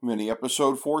Mini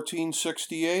episode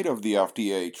 1468 of the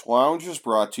FDH Lounge is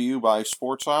brought to you by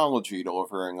Sportsology,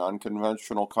 delivering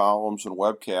unconventional columns and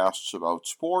webcasts about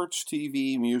sports,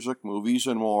 TV, music, movies,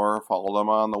 and more. Follow them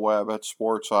on the web at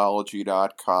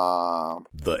sportsology.com.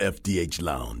 The FDH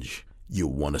Lounge.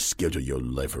 You'll want to schedule your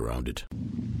life around it.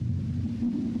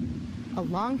 A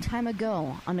long time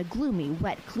ago, on a gloomy,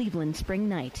 wet Cleveland spring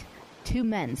night, two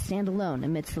men stand alone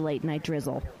amidst the late-night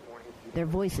drizzle. Their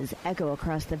voices echo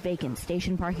across the vacant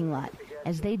station parking lot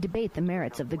as they debate the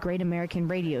merits of the great American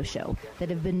radio show that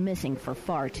have been missing for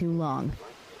far too long.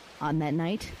 On that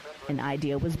night, an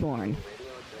idea was born.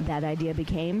 That idea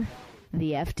became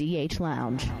the FDH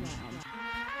Lounge.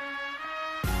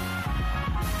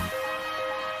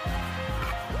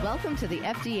 Welcome to the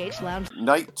FDH Lounge.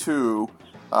 Night 2,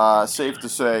 safe to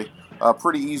say,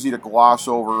 pretty easy to gloss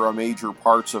over major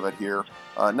parts of it here,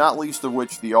 not least of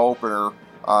which the opener.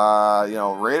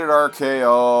 Rated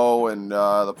RKO and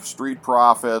the Street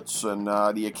Profits and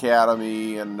the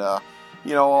Academy and, a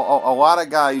lot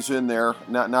of guys in there,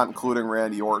 not including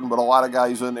Randy Orton, but a lot of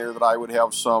guys in there that I would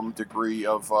have some degree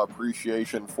of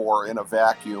appreciation for in a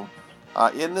vacuum.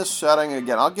 In this setting,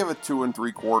 again, I'll give it 2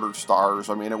 3/4 stars.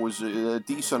 I mean, it was a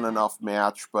decent enough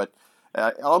match, but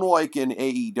unlike in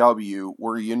AEW,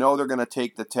 where they're going to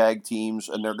take the tag teams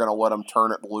and they're going to let them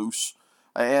turn it loose.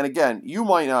 And again, you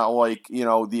might not like,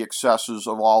 the excesses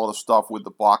of all of the stuff with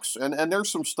the Bucks. And there's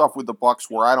some stuff with the Bucks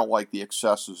where I don't like the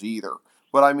excesses either.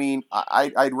 But I mean,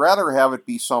 I'd rather have it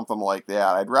be something like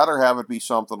that. I'd rather have it be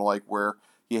something like where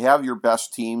you have your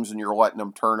best teams and you're letting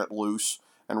them turn it loose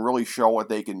and really show what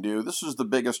they can do. This is the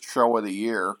biggest show of the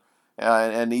year.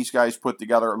 And these guys put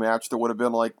together a match that would have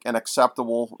been like an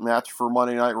acceptable match for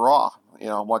Monday Night Raw,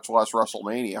 much less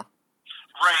WrestleMania.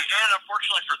 Right, and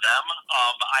unfortunately for them,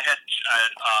 I had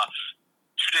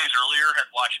 2 days earlier had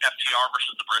watched FTR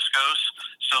versus the Briscoes,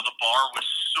 so the bar was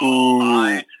so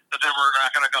high that they were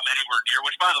not going to come anywhere near.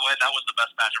 Which, by the way, that was the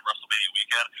best match of WrestleMania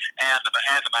weekend and the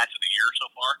match of the year so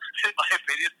far, in my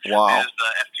opinion. Wow! Is the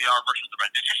FTR versus the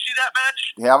Briscoes. Did you see that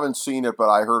match? Haven't seen it,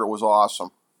 but I heard it was awesome.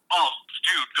 Oh,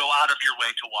 dude, go out of your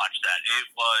way to watch that. It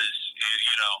was,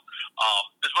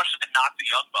 as much as they knocked the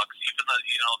Young Bucks, even the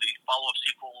follow-up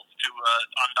sequel to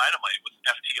on Dynamite with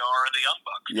FTR and the Young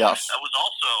Bucks. Yes, that was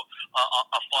also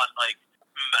a fun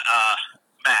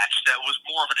match. That was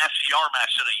more of an FTR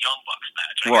match than a Young Bucks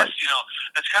match. I guess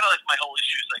that's kind of like my whole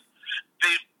issue. Is like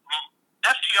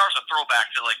FTR is a throwback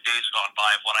to like days gone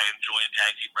by of what I enjoy in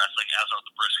tag team wrestling, as are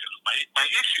the Briscoes. My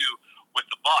issue with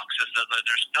the Bucks is that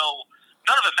there's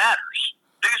none of it matters.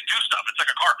 They just do stuff. It's like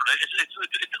a car. It's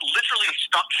literally a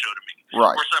stunt show to me.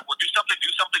 Right. Where it's like, do something, do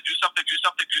something, do something, do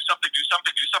something, do something, do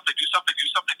something, do something, do something, do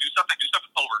something, do something, do something,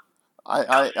 over.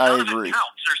 I agree. None of it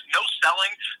counts. There's no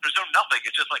selling. There's no nothing.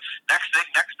 It's just like next thing,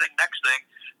 next thing, next thing.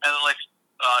 And then to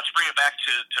bring it back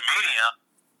to Mania,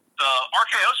 the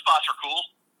RKO spots are cool.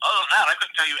 Other than that, I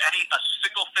couldn't tell you a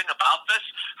single thing about this.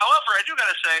 However, I do got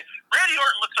to say, Randy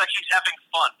Orton looks like he's having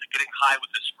fun getting high with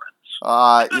his friends.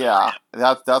 Yeah,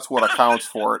 that's what accounts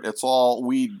for it. It's all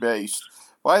weed based.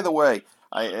 By the way,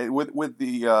 with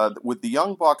the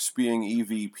Young Bucks being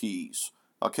EVPs,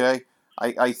 okay,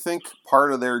 I think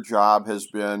part of their job has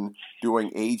been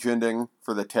doing agenting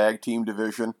for the tag team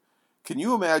division. Can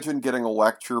you imagine getting a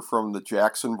lecture from the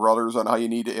Jackson brothers on how you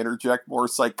need to interject more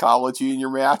psychology in your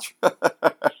match? Right.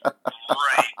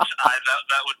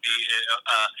 That would be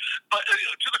but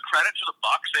to the credit to the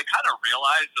Bucks, they kind of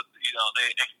realize that they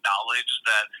acknowledge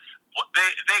that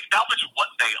they acknowledge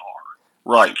what they are.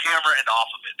 Right. On camera and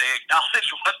off of it. They acknowledge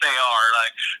what they are.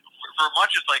 Like for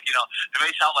much it's like, it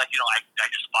may sound like, I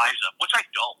despise them, which I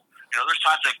don't. There's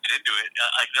times I get into it,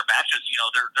 like their matches,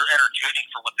 they're entertaining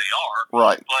for what they are.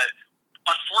 Right. But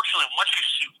unfortunately, once you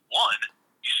see one,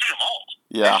 you see them all.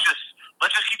 Yeah.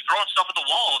 Let's just keep throwing stuff at the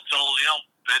wall until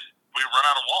we run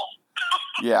out of wall.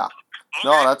 Yeah. Okay.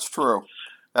 No, that's true.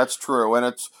 That's true,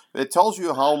 and it tells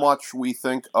you how much we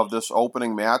think of this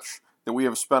opening match. That we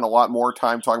have spent a lot more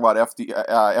time talking about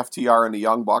FTR and the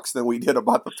Young Bucks than we did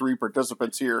about the 3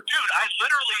 participants here. Dude, I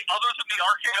literally, other than the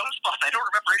RKO spot, I don't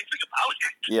remember anything about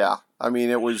it. Yeah, I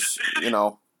mean it was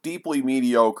deeply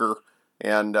mediocre.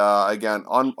 And, again,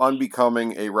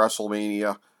 unbecoming a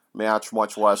WrestleMania match,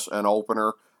 much less an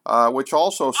opener, which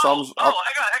also sums up... hang on.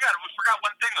 We forgot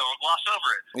one thing, though. We'll gloss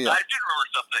over it. Yeah. I did remember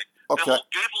something. Okay. The little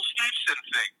Gable Stevenson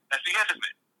thing at the end of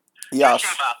it. Yes. He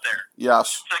came out there.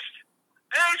 Yes. It's like,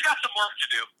 he's got some work to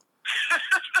do.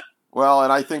 Well,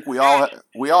 and I think we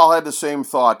all had the same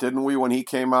thought, didn't we, when he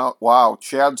came out? Wow,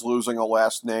 Chad's losing a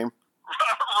last name.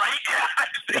 Right? Yeah.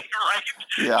 Right?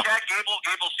 Yeah. Chad Gable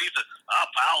Stevenson.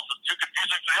 Pals, it's too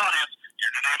confusing for the audience.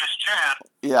 Your name is Chad.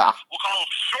 Yeah. We'll call him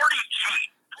Shorty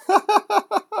G.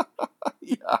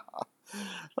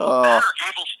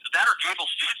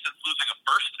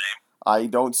 I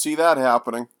don't see that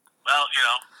happening. Well,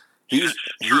 true. They're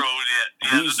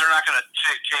not going to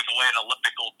take away an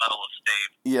Olympic gold medalist,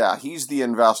 Dave. Yeah, he's the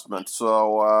investment.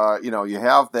 So, you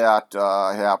have that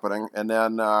happening. And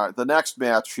then the next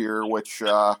match here, which,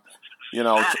 talk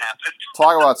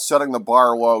about setting the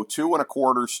bar low,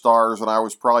 2.25 stars, and I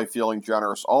was probably feeling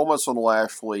generous. Omos and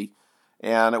Lashley,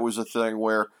 and it was a thing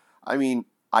where,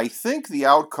 I think the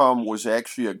outcome was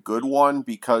actually a good one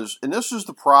because, and this is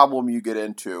the problem you get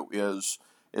into, is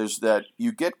that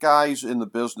you get guys in the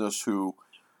business who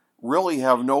really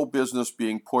have no business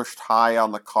being pushed high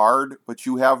on the card, but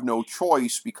you have no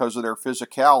choice because of their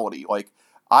physicality. Like,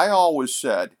 I always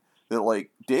said that, like,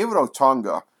 David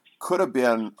Otunga could have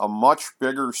been a much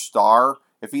bigger star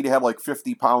if he'd had, like,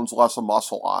 50 pounds less of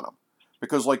muscle on him.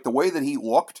 Because, like, the way that he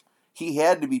looked, he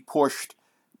had to be pushed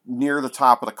near the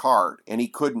top of the card, and he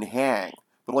couldn't hang.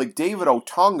 But, like, David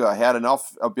Otunga had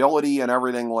enough ability and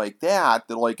everything like that,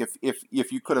 like, if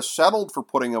you could have settled for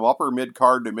putting him upper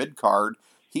mid-card to mid-card,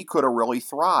 he could have really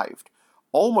thrived.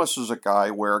 Omos is a guy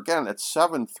where, again, at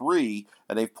 7'3",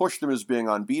 and they've pushed him as being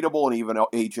unbeatable, and even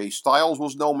AJ Styles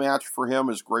was no match for him,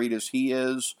 as great as he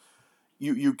is.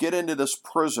 You get into this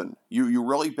prison. You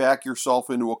really back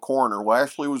yourself into a corner.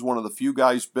 Lashley was one of the few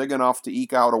guys big enough to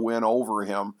eke out a win over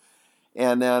him.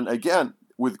 And then, again,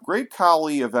 with Great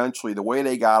Khali, eventually, the way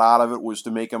they got out of it was to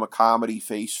make him a comedy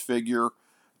face figure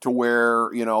to where,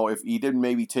 if he didn't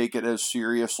maybe take it as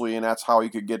seriously, and that's how he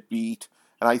could get beat.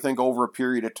 And I think over a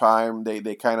period of time,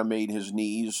 they kind of made his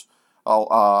knees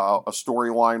a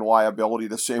storyline liability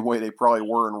the same way they probably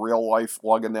were in real life,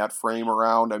 lugging that frame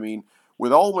around.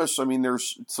 With Omos,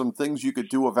 there's some things you could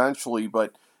do eventually,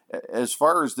 but as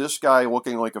far as this guy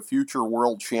looking like a future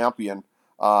world champion,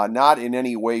 not in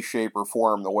any way, shape, or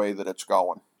form the way that it's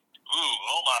going. Ooh,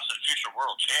 Omos, a future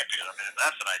world champion. If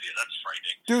that's an idea, that's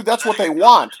frightening. Dude, that's what they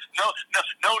want. No,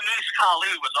 Nish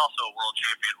Khali was also a world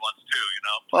champion once, too,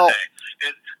 Well,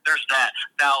 there's that.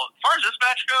 Now, as far as this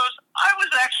match goes, I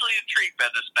was actually intrigued by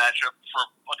this matchup for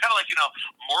kind of like,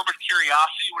 morbid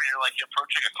curiosity when you're, like,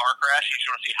 approaching a car crash. You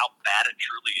just want to see how bad it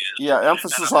truly is. Yeah,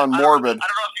 emphasis on morbid. I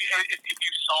don't know if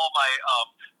you saw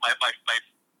my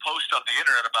post on the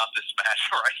internet about this match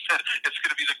where I said it's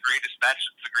going to be the greatest match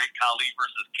since the Great Khali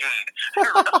versus Kane at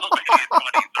WrestleMania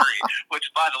 23, which,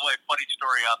 by the way, funny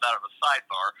story on that of a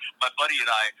sidebar, my buddy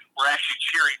and I were actually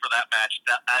cheering for that match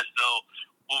as though,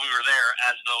 when we were there,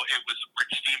 as though it was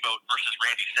Rich Steamboat versus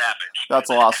Randy Savage. That's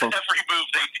awesome. Every move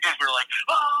they did, we were like,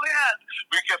 oh, yeah.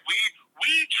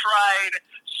 We tried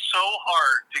so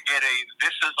hard to get a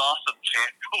 "This is awesome"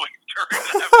 chant going during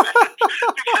that match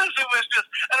because it was just,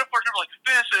 and unfortunately, we're like,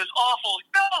 this is awful.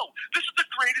 No, this is the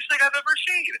greatest thing I've ever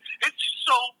seen. It's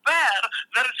so bad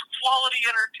that it's quality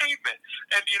entertainment.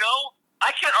 And I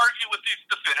can't argue with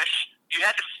the finish. You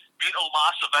had to beat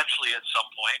Omos eventually at some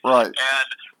point. Right. And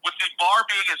with the bar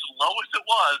being as low as it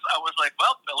was, I was like,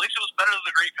 well, at least it was better than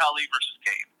the Great Khali versus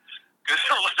Kane. Because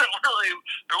there wasn't really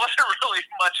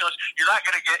much else. You're not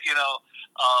going to get,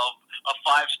 a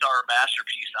 5-star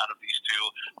masterpiece out of these two.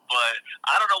 But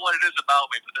I don't know what it is about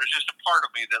me, but there's just a part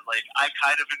of me that, like, I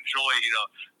kind of enjoy,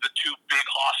 the two big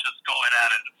hosses going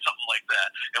at it and something like that.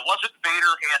 It wasn't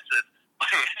Vader Hansen by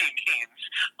any means.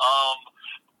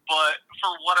 But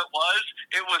for what it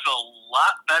was a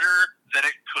lot better than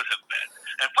it could have been.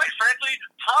 And quite frankly,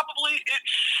 probably it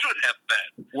should have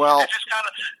been. Well, it just kind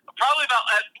of, probably about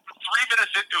 3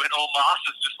 minutes into it, Omos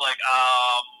is just like,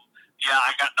 yeah,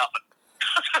 I got nothing.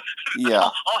 Yeah.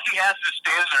 All he has is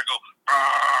stand there and go,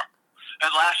 Arr!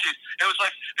 And Lashley, it was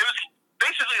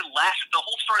basically the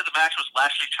whole story of the match was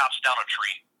Lashley chops down a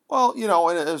tree. Well,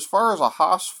 and as far as a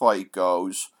Haas fight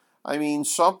goes,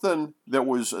 something that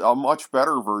was a much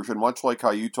better version, much like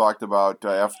how you talked about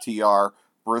FTR,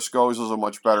 Briscoes is a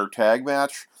much better tag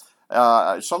match.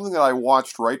 Something that I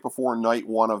watched right before night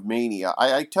one of Mania.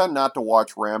 I tend not to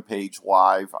watch Rampage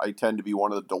live. I tend to be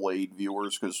one of the delayed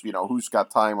viewers because, who's got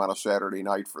time on a Saturday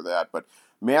night for that? But,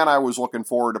 man, I was looking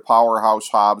forward to Powerhouse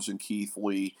Hobbs and Keith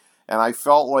Lee, and I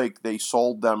felt like they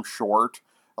sold them short.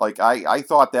 Like, I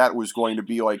thought that was going to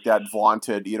be like that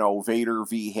vaunted, Vader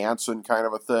v. Hansen kind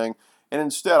of a thing. And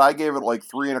instead, I gave it like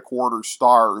 3.25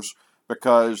 stars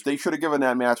because they should have given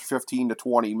that match 15 to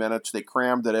 20 minutes. They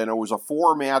crammed it in. It was a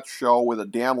 4-match show with a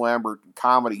Dan Lambert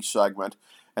comedy segment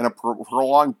and a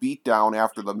prolonged beatdown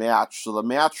after the match. So the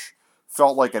match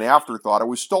felt like an afterthought. It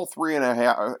was still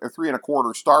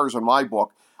 3.25 stars in my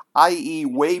book, i.e.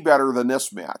 way better than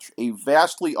this match. A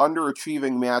vastly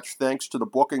underachieving match thanks to the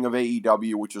booking of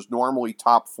AEW, which is normally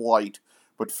top flight,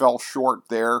 but fell short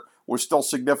there, was still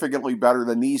significantly better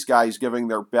than these guys giving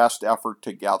their best effort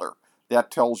together. That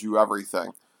tells you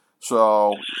everything.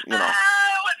 So, I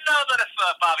wouldn't know that if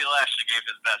Bobby Lashley gave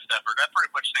his best effort. I pretty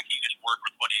much think he just worked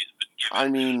with what he's been given. I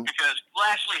mean, because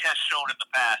Lashley has shown in the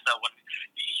past that when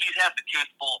he has the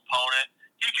capable opponent,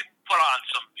 he can put on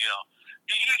some, he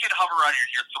can hover around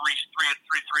your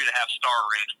 3.5 star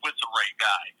range with the right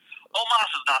guy.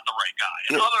 Omos is not the right guy.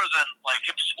 And other than like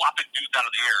him swapping dudes out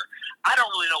of the air, I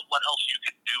don't really know what else you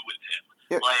can do with him.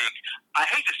 Like, I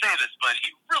hate to say this, but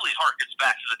he really harkens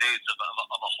back to the days of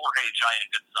a Jorge Giant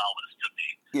Gonzalez to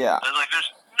me. Yeah. Like, there's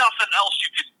nothing else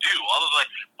you can do other than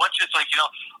once it's like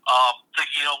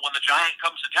when the Giant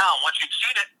comes to town, once you've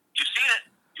seen it, you've seen it.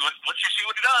 Once you see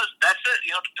what he does, that's it.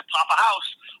 To pop a house.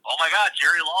 Oh my God,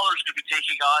 Jerry Lawler's going to be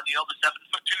taking on the 7'2"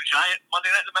 Giant Monday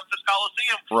night at the Memphis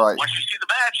Coliseum. Right. Once you see the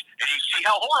match and you see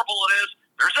how horrible it is,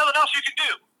 there's nothing else you can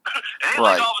do. It ain't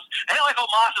right. like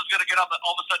Omos is going to get up and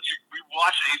all of a sudden you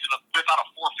watch it, he's going to whip out a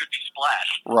 450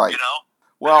 splash. Right.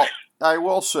 Well, I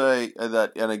will say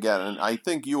that, and again, and I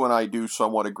think you and I do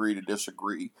somewhat agree to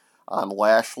disagree on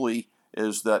Lashley,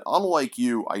 is that unlike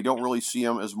you, I don't really see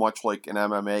him as much like an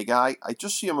MMA guy. I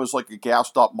just see him as like a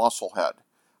gassed up musclehead.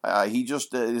 He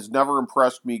just has never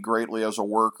impressed me greatly as a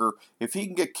worker. If he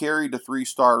can get carried to 3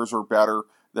 stars or better,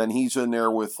 then he's in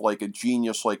there with like a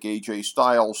genius like AJ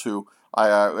Styles, who,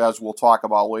 as we'll talk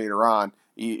about later on,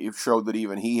 he showed that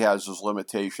even he has his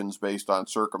limitations based on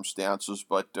circumstances.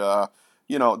 But,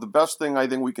 the best thing I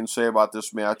think we can say about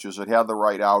this match is it had the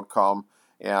right outcome,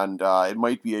 and it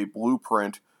might be a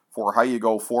blueprint for how you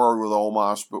go forward with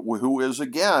Omos, but who is,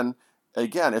 again,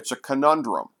 it's a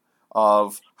conundrum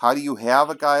of how do you have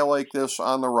a guy like this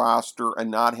on the roster and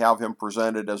not have him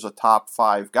presented as a top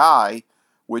 5 guy,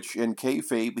 which in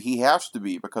kayfabe he has to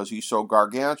be because he's so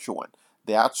gargantuan.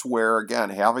 That's where,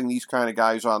 again, having these kind of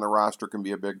guys on the roster can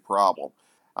be a big problem.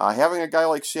 Having a guy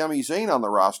like Sami Zayn on the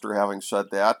roster, having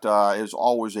said that, is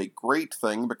always a great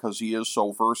thing because he is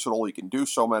so versatile. He can do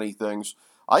so many things.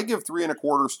 I give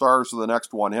 3.25 stars to the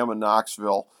next one, him in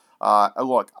Knoxville.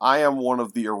 Look, I am one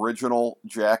of the original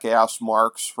jackass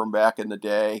marks from back in the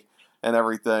day and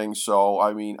everything. So,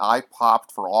 I mean, I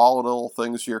popped for all the little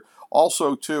things here.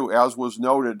 Also, too, as was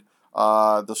noted,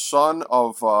 the son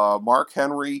of Mark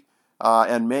Henry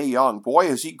and Mae Young, boy,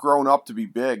 has he grown up to be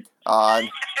big.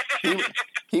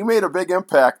 He made a big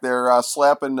impact there,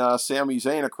 slapping Sami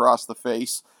Zayn across the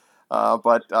face.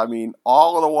 But, I mean,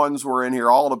 all of the ones were in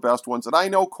here, all of the best ones. And I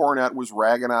know Cornette was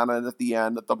ragging on it at the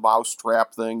end that the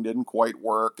mousetrap thing didn't quite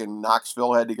work, and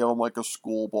Knoxville had to give him like a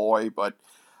schoolboy. But,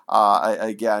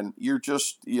 again, you're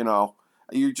just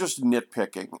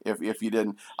nitpicking if you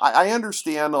didn't. I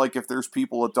understand, like, if there's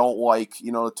people that don't like,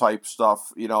 the type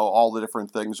stuff, all the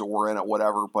different things that were in it,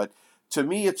 whatever. But to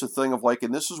me, it's a thing of, like,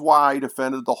 and this is why I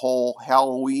defended the whole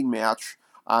Halloween match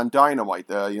on Dynamite,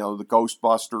 the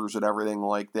Ghostbusters and everything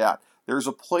like that. There's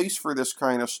a place for this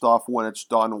kind of stuff when it's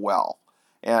done well.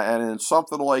 And in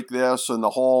something like this and the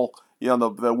whole,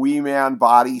 the Wee Man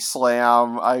body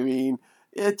slam, I mean,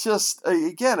 it just,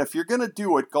 again, if you're going to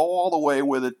do it, go all the way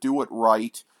with it, do it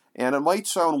right. And it might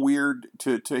sound weird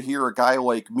to hear a guy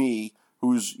like me,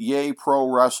 who's yay pro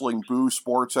wrestling, boo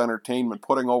sports entertainment,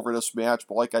 putting over this match.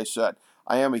 But like I said,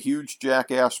 I am a huge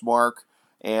jackass mark.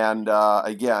 And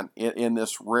again, in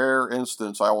this rare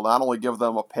instance, I will not only give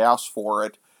them a pass for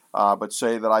it, but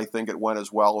say that I think it went as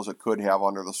well as it could have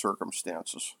under the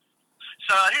circumstances.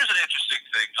 So here's an interesting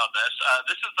thing on this.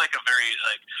 This is like a very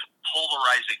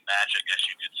polarizing match, I guess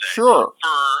you could say. Sure.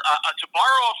 For to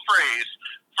borrow a phrase,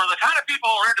 for the kind of people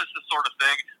who are into this sort of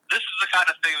thing, this is the kind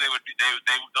of thing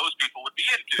those people would be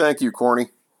into. Thank you, Corny.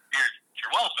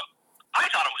 You're welcome. I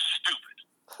thought it was stupid.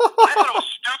 I thought it was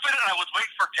stupid, and I was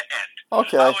waiting for it to end.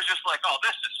 Okay. I was just like, oh,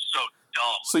 this is so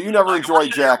dumb. So you never enjoyed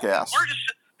Jackass?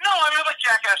 No, I mean, I like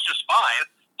Jackass just fine,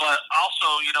 but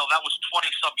also, that was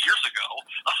 20-some years ago,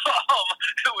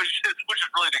 which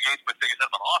really negates my thing is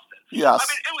about Austin. Yes. I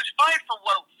mean, it was fine for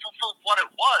what it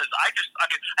was. I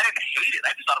didn't hate it.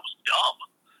 I just thought it was dumb.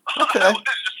 Okay. I was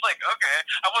just like, okay.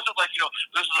 I wasn't like,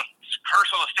 this is a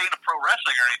curse on the state of pro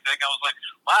wrestling or anything. I was like,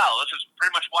 wow, this is pretty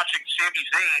much watching Sami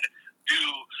Zayn do.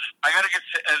 I got to get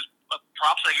as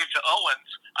props I give to Owens.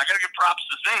 I got to give props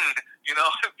to Zayn. It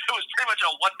was pretty much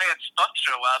a one-man stunt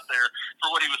show out there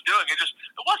for what he was doing. It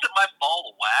wasn't my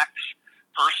ball of wax,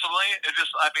 personally. It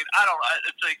just, I mean, I don't know.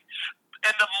 It's like,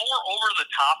 and the more over the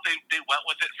top they went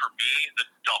with it for me, the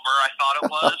dumber I thought it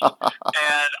was.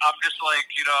 And I'm just like,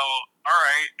 all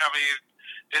right. I mean,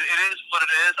 it is what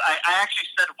it is. I actually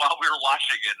said while we were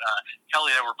watching it,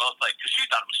 Kelly and I were both like, because she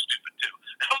thought it was stupid too.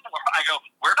 I go,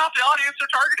 we're not the audience they're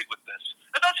targeting with this.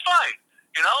 And that's fine.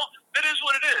 It is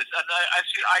what it is, and I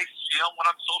see him when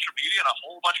on social media, and a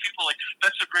whole bunch of people are like,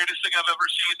 "That's the greatest thing I've ever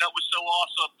seen. That was so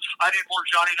awesome. I need more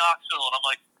Johnny Knoxville." And I'm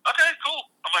like, "Okay, cool."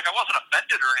 I'm like, I wasn't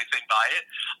offended or anything by it.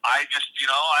 I'm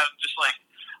just like,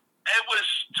 it was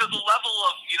to the level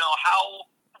of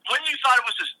how. When you thought it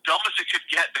was as dumb as it could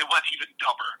get, they went even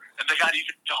dumber, and they got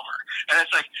even dumber. And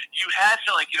it's like, you had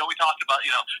to, we talked about,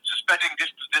 suspending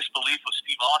disbelief with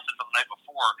Steve Austin from the night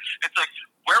before. It's like,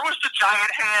 where was the giant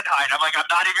hand hide? I'm like, I'm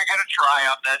not even going to try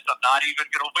on this. I'm not even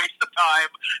going to waste the time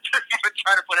to even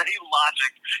try to put any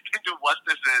logic into what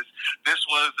this is. This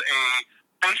was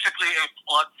basically a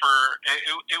plug for,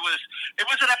 it was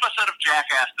an episode of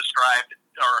Jackass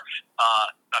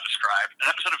an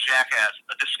episode of Jackass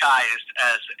disguised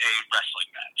as a wrestling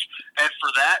match. And for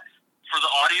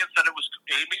the audience that it was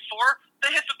aiming for,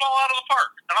 they hit the ball out of the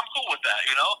park. And I'm cool with that,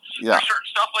 Yeah. There's certain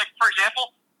stuff, like, for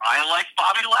example, I like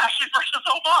Bobby Lashley versus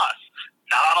Omos.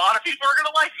 Not a lot of people are going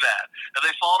to like that. And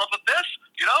they followed up with this,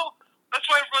 that's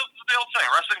why the old saying,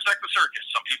 wrestling's like the circus.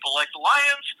 Some people like the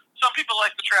lions, some people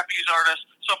like the trapeze artist,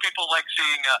 some people like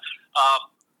seeing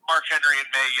Mark Henry and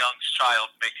Mae Young's child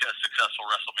make a successful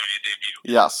WrestleMania debut.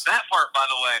 Yes. That part, by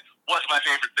the way, was my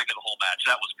favorite thing of the whole match.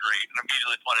 That was great. And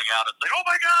immediately pointing out, it's like, oh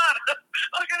my God,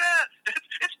 look at that.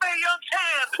 It's Mae Young's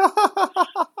hand.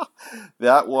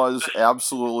 That was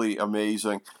absolutely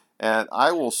amazing. And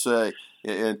I will say,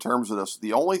 in terms of this,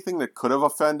 the only thing that could have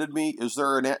offended me, is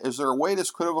there a way this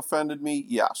could have offended me?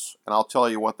 Yes. And I'll tell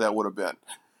you what that would have been.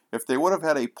 If they would have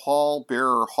had a Paul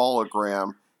Bearer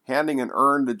hologram handing an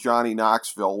urn to Johnny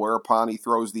Knoxville, whereupon he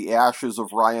throws the ashes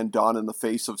of Ryan Dunn in the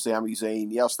face of Sami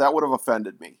Zayn, yes, that would have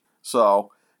offended me.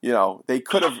 So, they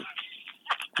could have...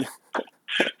 That's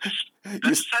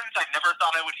a sentence I never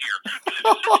thought I would hear.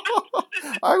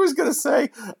 I was going to say,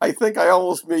 I think I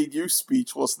almost made you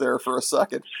speechless there for a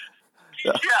second.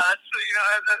 Yeah, that's,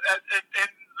 and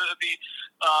the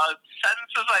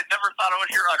sentences I never thought I would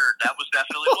hear uttered. That was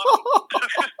definitely one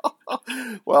of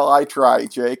them. Well, I try,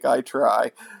 Jake, I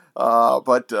try.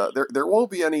 But there won't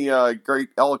be any great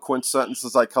eloquent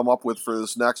sentences I come up with for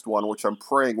this next one, which I'm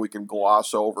praying we can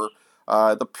gloss over.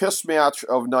 The piss match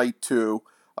of night 2.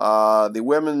 The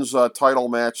women's title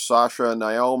match, Sasha and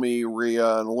Naomi,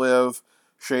 Rhea and Liv,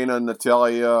 Shayna and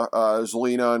Natalya,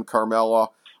 Zelina and Carmella.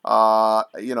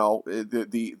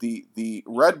 The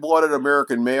red-blooded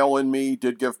American male in me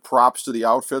did give props to the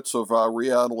outfits of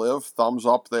Rhea and Liv. Thumbs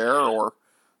up there, or,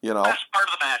 Best part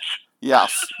of the match.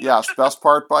 Yes, best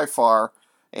part by far.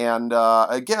 And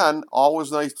again,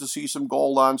 always nice to see some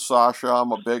gold on Sasha.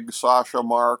 I'm a big Sasha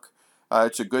mark.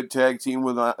 It's a good tag team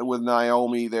with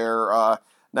Naomi there.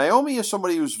 Naomi is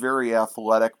somebody who's very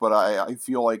athletic, but I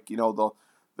feel like,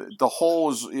 the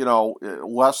whole is,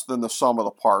 less than the sum of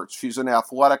the parts. She's an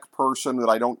athletic person that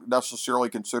I don't necessarily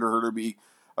consider her to be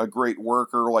a great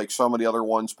worker like some of the other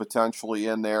ones potentially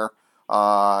in there.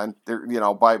 And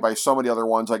by some of the other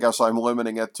ones, I guess I'm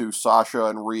limiting it to Sasha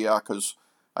and Rhea because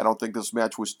I don't think this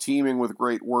match was teaming with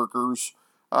great workers.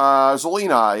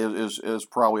 Zelina is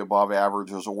probably above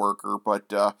average as a worker, but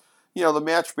the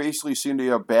match basically seemed to be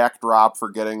a backdrop for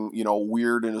getting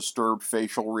weird and disturbed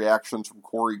facial reactions from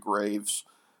Corey Graves,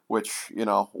 which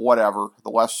whatever. The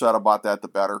less said about that, the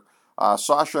better.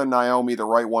 Sasha and Naomi, the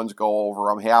right ones go over.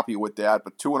 I'm happy with that,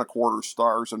 but 2.25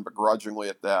 stars and begrudgingly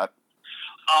at that.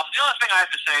 The other thing I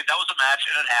have to say, that was a match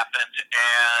and it happened,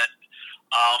 and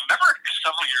remember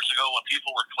several years ago when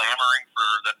people were clamoring for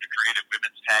them to create a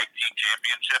women's tag team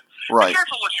championship? Right. Be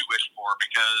careful what you wish for,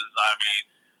 because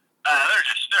they're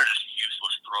just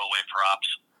useless throwaway props.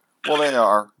 Well,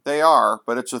 they are,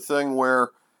 but it's a thing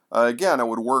where again,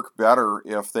 it would work better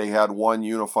if they had one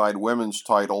unified women's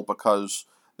title, because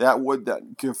that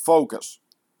would give focus.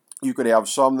 You could have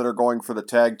some that are going for the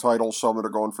tag title, some that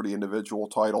are going for the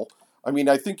individual title. I mean,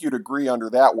 I think you'd agree under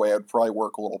that way, it'd probably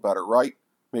work a little better, right?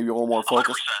 Maybe a little more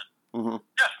focus. 100%. Mm-hmm.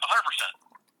 Yeah,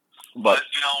 100%. But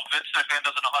Vince McMahon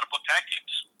doesn't know how to book tag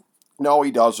teams. No,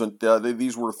 he doesn't.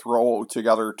 These were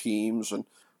throw-together teams, and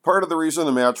part of the reason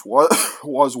the match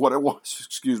was what it was.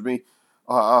 Excuse me.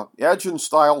 Edge and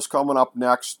Styles coming up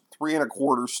next,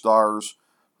 3.25 stars.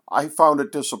 I found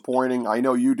it disappointing. I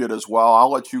know you did as well.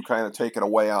 I'll let you kind of take it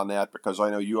away on that, because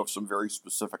I know you have some very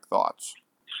specific thoughts.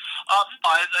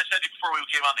 As I said before we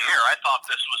came on the air, I thought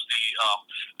this was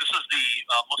the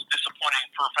most disappointing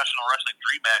professional wrestling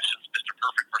dream match since Mr.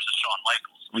 Perfect versus Shawn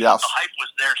Michaels. Yes. The hype was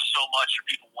there so much for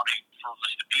people wanting for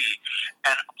this to be.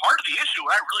 And part of the issue,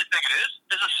 what I really think it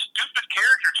is a stupid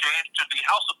character change to the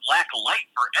House of Black Light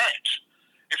for Edge.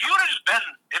 If he would have just been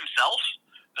himself,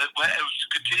 it was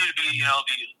continue to be, you know,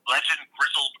 the legend,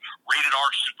 grizzled, rated R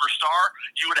superstar,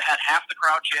 you would have had half the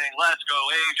crowd chanting, "Let's go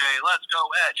AJ, let's go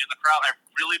Edge," and the crowd, I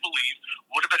really believe,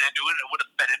 would have been into it. It would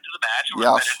have fed into the match. It would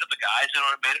have fed into the guys, and it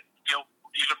would have made it, you know,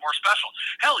 even more special.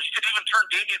 Hell, you could even turn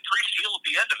Damian Priest heel at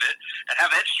the end of it and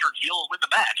have Edge turn heel and win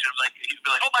the match. And like, he'd be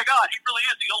like, "Oh my God, he really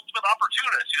is the ultimate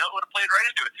opportunist." You know, it would have played right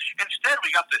into it. Instead,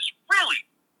 we got this really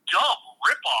dumb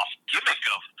rip-off gimmick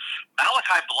of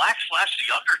Malachi Black / The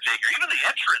Undertaker. Even the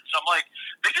entrance, I'm like,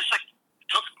 they just like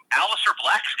took Aleister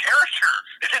Black's character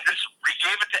and just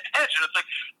regave it to Edge. And it's like,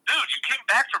 dude, you came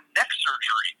back from neck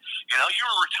surgery. You know, you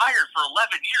were retired for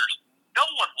 11 years. No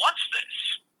one wants this.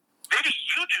 Maybe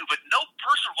you do, but no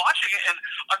person watching it. And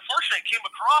unfortunately, it came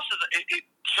across as it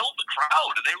killed the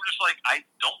crowd. And they were just like, I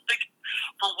don't think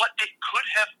for what it could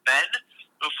have been,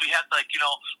 if we had, like, you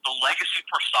know, the legacy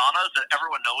personas that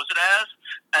everyone knows it as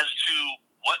to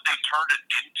what they turned it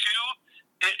into,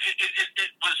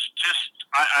 it was just,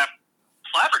 I'm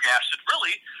flabbergasted,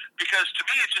 really, because to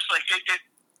me, it's just like, it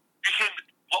became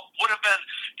what would have been,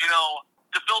 you know,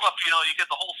 the build up, you know, you get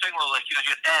the whole thing where, like, you know,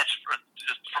 you had Edge from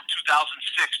 2006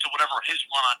 to whatever his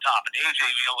one on top, and AJ,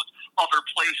 you know, was other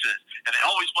places, and they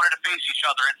always wanted to face each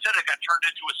other. Instead, it got turned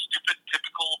into a stupid,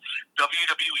 typical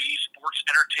WWE sports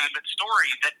entertainment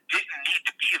story that didn't need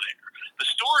to be there. The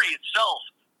story itself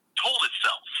told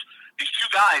itself. These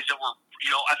two guys that were,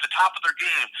 you know, at the top of their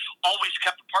game, always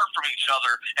kept apart from each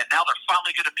other, and now they're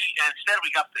finally going to meet, and instead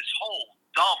we got this whole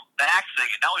dumb back thing,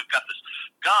 and now we've got this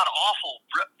god-awful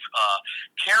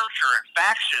character and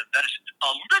faction that is a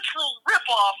literal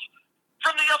rip-off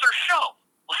from the other show,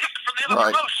 like, from the other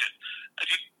promotion.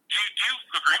 Do you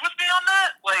agree with me on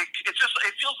that? Like, it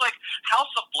feels like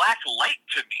House of Black Light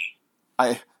to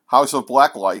me. House of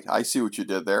Blacklight. I see what you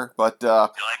did there, but you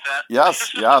like that?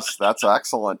 yes, that's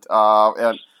excellent.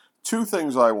 And two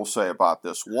things I will say about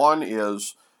this. One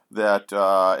is that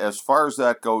as far as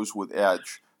that goes with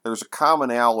Edge, there's a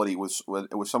commonality with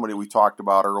somebody we talked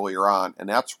about earlier on, and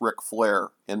that's Ric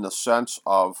Flair, in the sense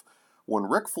of when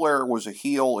Ric Flair was a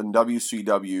heel in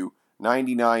WCW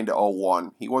 99 to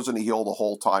 01, he wasn't a heel the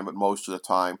whole time, but most of the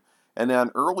time, and then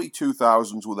early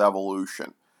 2000s with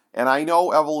Evolution. And I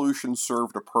know Evolution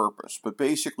served a purpose, but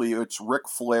basically it's Ric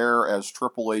Flair as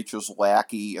Triple H's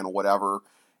lackey and whatever.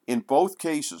 In both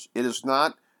cases, it is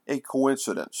not a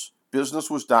coincidence. Business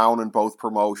was down in both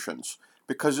promotions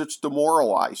because it's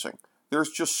demoralizing. There's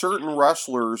just certain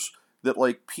wrestlers that,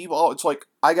 like, people, it's like,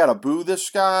 I gotta boo this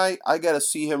guy, I gotta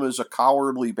see him as a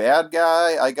cowardly bad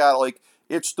guy,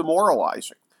 it's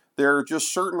demoralizing. There are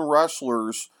just certain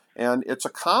wrestlers, and it's a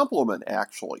compliment,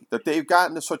 actually, that they've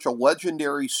gotten to such a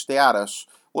legendary status.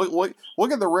 Look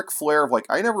at the Ric Flair of, like,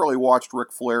 I never really watched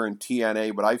Ric Flair in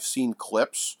TNA, but I've seen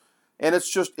clips, and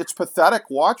it's pathetic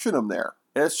watching him there.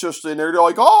 And it's just, and they're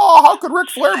like, oh, how could Ric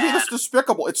Flair be this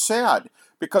despicable? It's sad,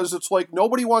 because it's like,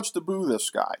 nobody wants to boo this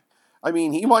guy. I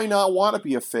mean, he might not want to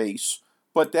be a face,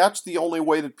 but that's the only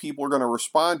way that people are going to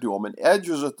respond to him. And Edge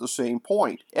is at the same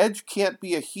point. Edge can't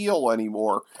be a heel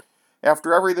anymore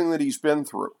after everything that he's been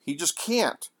through. He just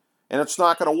can't. And it's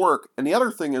not going to work. And the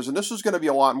other thing is, and this is going to be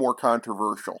a lot more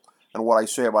controversial than what I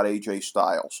say about AJ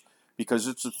Styles, because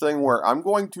it's a thing where I'm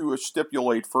going to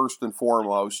stipulate first and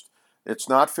foremost, it's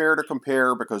not fair to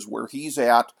compare, because where he's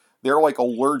at, they're like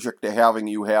allergic to having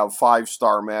you have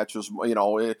 5-star matches. You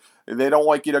know, they don't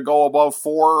like you to go above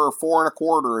 4 or 4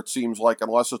 1/4, it seems like,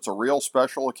 unless it's a real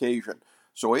special occasion.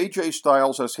 So AJ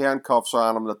Styles has handcuffs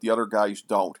on him that the other guys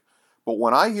don't. But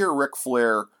when I hear Ric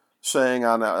Flair saying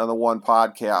on the one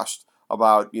podcast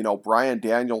about, you know, Bryan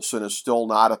Danielson is still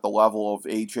not at the level of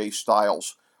AJ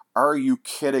Styles, are you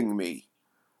kidding me?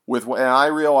 And I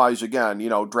realize, again, you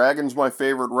know, Dragon's my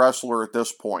favorite wrestler at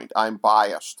this point. I'm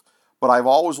biased. But I've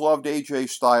always loved AJ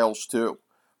Styles too.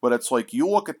 But it's like, you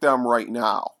look at them right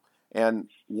now, and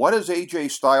what has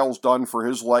AJ Styles done for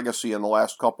his legacy in the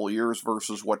last couple of years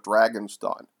versus what Dragon's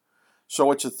done?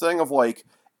 So it's a thing of, like,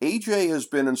 AJ has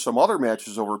been in some other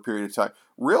matches over a period of time.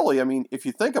 Really, I mean, if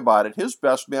you think about it, his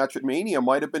best match at Mania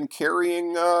might have been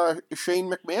carrying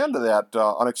Shane McMahon to that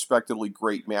unexpectedly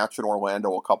great match in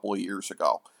Orlando a couple of years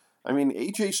ago. I mean,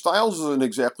 AJ Styles isn't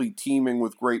exactly teeming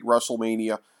with great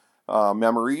WrestleMania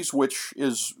memories, which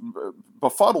is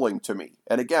befuddling to me.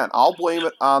 And again, I'll blame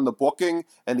it on the booking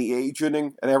and the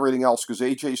agenting and everything else, because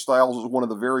AJ Styles is one of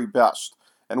the very best,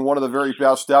 and one of the very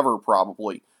best ever,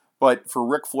 probably. But for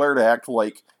Ric Flair to act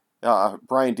like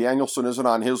Bryan Danielson isn't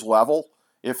on his level,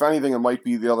 if anything, it might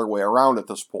be the other way around at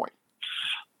this point.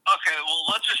 Okay, well,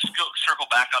 let's just circle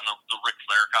back on the Ric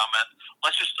Flair comment.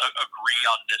 Let's just agree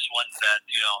on this one that,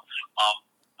 you know,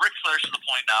 Ric Flair's to the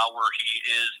point now where he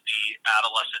is the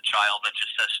adolescent child that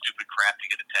just says stupid crap to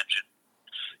get attention.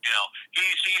 You know,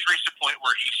 he's reached a point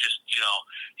where he's just, you know,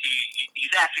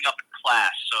 he's acting up in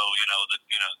class, so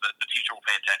the teacher will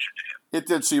pay attention to him. It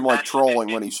did seem like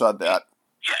trolling when he said that.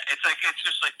 Yeah, it's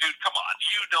just like, dude, come on,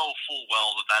 you know full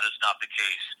well that is not the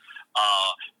case.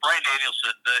 Bryan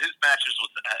Danielson, his matches with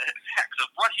heck, the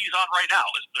run he's on right now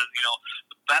is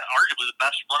arguably the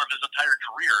best run of his entire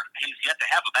career. He's yet to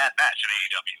have a bad match in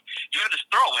AEW. Even his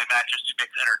throwaway matches he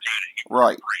makes entertaining.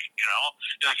 Right. Great, you know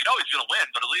he's going to win,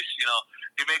 but at least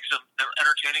he makes them. They're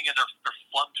entertaining and they're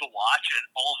fun to watch, and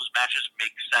all of his matches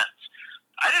make sense.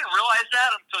 I didn't realize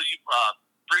that until you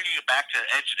bringing it back to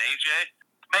Edge and AJ.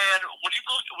 Man, when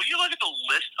you look at the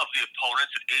list of the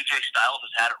opponents that AJ Styles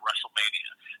has had at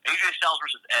WrestleMania, AJ Styles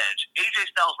versus Edge, AJ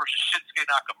Styles versus Shinsuke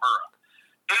Nakamura,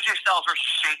 AJ Styles versus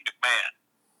Shane McMahon.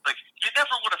 Like, you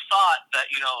never would have thought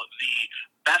that, the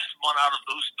best one out of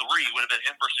those three would have been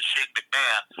him versus Shane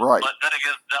McMahon. Right. But then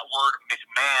again, that word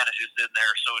McMahon is in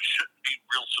there, so it shouldn't be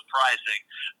real surprising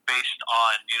based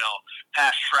on,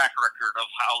 past track record of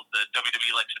how the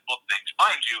WWE likes to book things.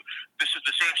 Mind you, this is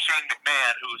the same Shane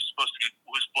McMahon who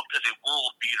was booked as a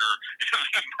world beater in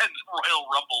the men's Royal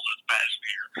Rumble this past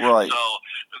year. Right. So,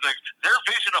 like, their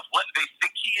vision of what they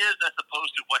think he is as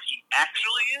opposed to what he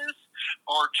actually is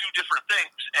are two different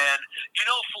things. And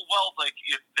full well, like,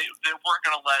 they weren't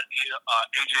going to let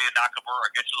AJ and Nakamura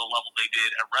get to the level they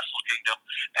did at Wrestle Kingdom.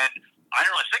 And I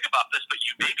don't really think about this, but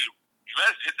you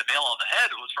guys hit the nail on the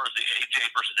head as far as the AJ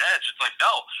versus Edge. It's like,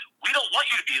 no, we don't want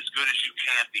you to be as good as you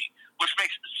can be, which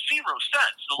makes zero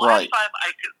sense. The last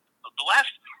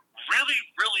really,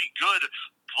 really good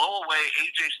blow-away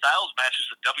AJ Styles matches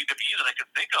in WWE that I can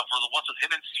think of were the ones with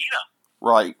him and Cena.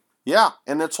 Right. Yeah,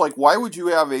 and it's like, why would you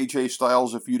have AJ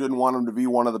Styles if you didn't want him to be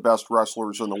one of the best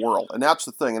wrestlers in the world? And that's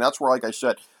the thing, and that's where, like I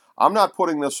said, I'm not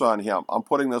putting this on him. I'm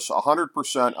putting this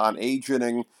 100% on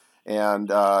agenting and,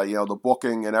 the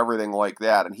booking and everything like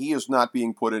that, and he is not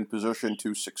being put in position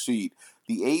to succeed.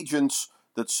 The agents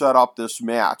that set up this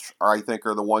match, I think,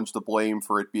 are the ones to blame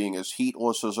for it being as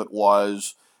heatless as it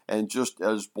was and just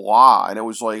as blah. And it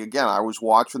was like, again, I was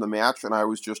watching the match and I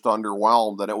was just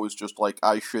underwhelmed. And it was just like,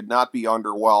 I should not be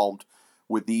underwhelmed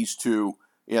with these two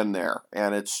in there.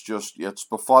 And it's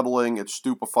befuddling, it's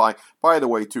stupefying. By the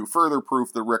way, too, further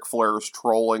proof that Ric Flair is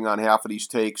trolling on half of these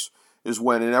takes is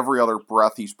when in every other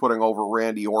breath he's putting over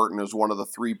Randy Orton as one of the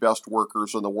three best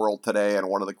workers in the world today and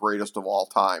one of the greatest of all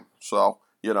time. So,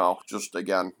 just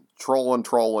again, trolling,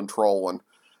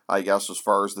 I guess, as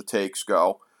far as the takes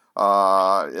go.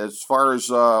 As far as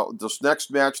this next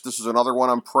match, this is another one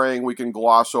I'm praying we can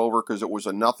gloss over because it was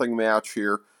a nothing match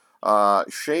here.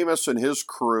 Sheamus and his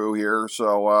crew here,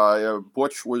 so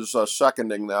Butch was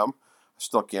seconding them. I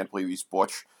still can't believe he's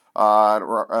Butch.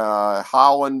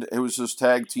 Holland, who was his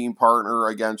tag team partner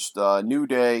against New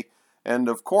Day. And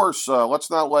of course, let's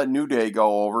not let New Day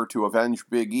go over to avenge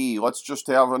Big E. Let's just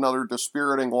have another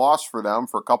dispiriting loss for them,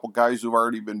 for a couple guys who've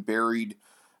already been buried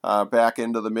back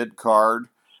into the mid-card.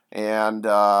 And,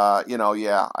 I gave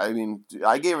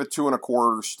it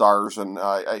 2.25 stars, and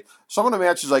some of the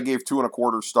matches I gave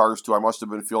 2.25 stars to, I must have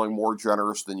been feeling more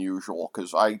generous than usual,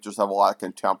 because I just have a lot of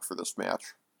contempt for this match.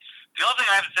 The only thing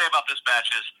I have to say about this match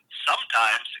is,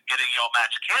 sometimes getting your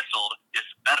match canceled is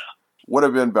better. Would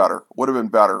have been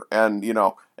better. And,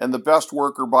 and the best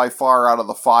worker by far out of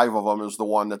the five of them is the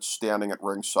one that's standing at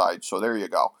ringside, so there you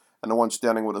go. And the one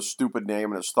standing with a stupid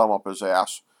name and his thumb up his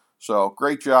ass. So,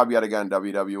 great job yet again,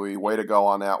 WWE. Way to go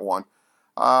on that one.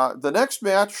 The next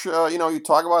match, you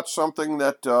talk about something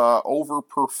that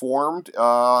overperformed.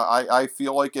 I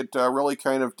feel like it really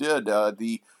kind of did.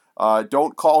 The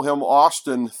don't call him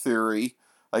Austin theory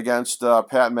against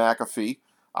Pat McAfee.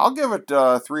 I'll give it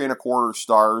 3.25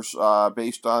 stars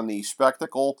based on the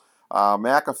spectacle.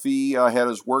 McAfee had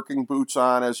his working boots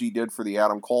on as he did for the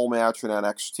Adam Cole match in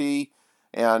NXT.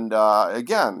 And,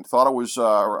 again, thought it was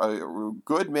a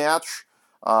good match.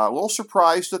 A little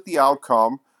surprised at the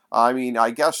outcome. I mean,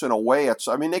 I guess in a way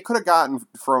they could have gotten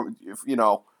from,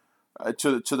 to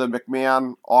the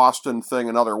McMahon-Austin thing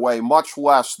another way, much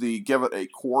less the give it a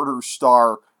 1/4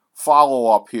 star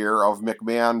follow-up here of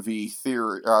McMahon v.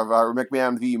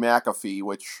 McAfee,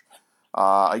 which,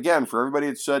 again, for everybody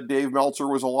that said Dave Meltzer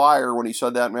was a liar when he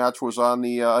said that match was on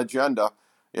the agenda,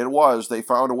 it was. They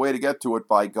found a way to get to it,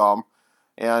 by gum.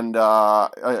 And,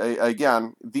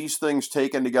 again, these things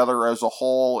taken together as a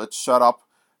whole, it set up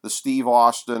the Steve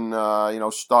Austin,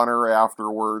 stunner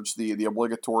afterwards, the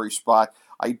obligatory spot.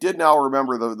 I did now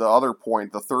remember the other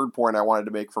point, the third point I wanted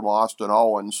to make from Austin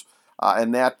Owens,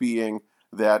 and that being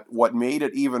that what made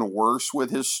it even worse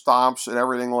with his stomps and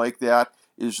everything like that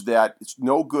is that it's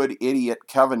no good idiot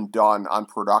Kevin Dunn on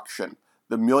production.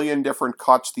 the million different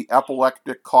cuts, the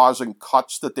epileptic causing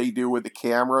cuts that they do with the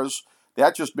cameras,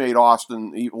 that just made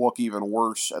Austin look even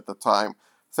worse at the time.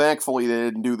 Thankfully, they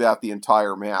didn't do that the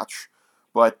entire match.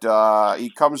 But he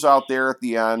comes out there at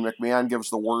the end. McMahon gives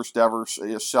the worst ever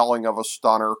selling of a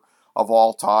stunner of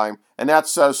all time. And that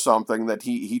says something, that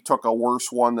he took a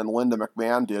worse one than Linda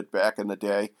McMahon did back in the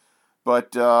day.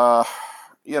 But, again,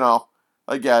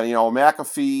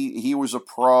 McAfee, he was a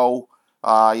pro.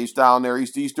 He's down there.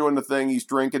 He's doing the thing. He's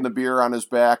drinking the beer on his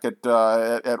back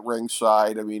at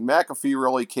ringside. I mean, McAfee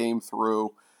really came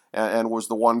through and was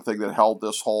the one thing that held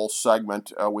this whole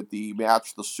segment with the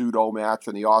match, the pseudo match,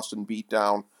 and the Austin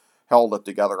beatdown, held it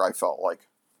together, I felt like.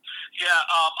 Yeah,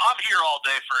 I'm here all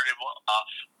day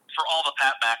for all the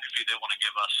Pat McAfee they want to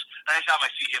give us. Anytime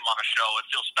I see him on a show, it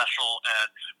feels special. And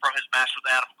from his match with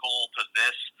Adam Cole to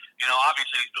this,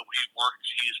 obviously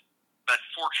he's been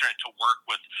fortunate to work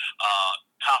with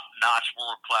top-notch,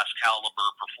 world-class caliber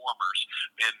performers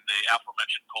in the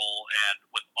aforementioned Cole and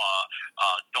with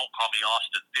Don't Call Me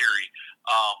Austin Theory.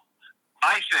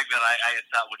 My thing that I had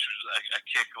thought, which was a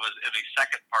kick, was in the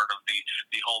second part of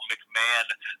the whole McMahon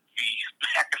v.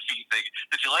 McAfee thing.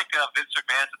 Did you like Vince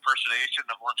McMahon's impersonation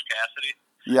of Orange Cassidy?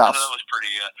 Yes. I thought that was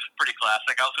pretty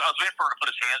classic. I was waiting for him to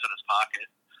put his hands in his pocket.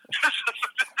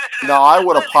 No, I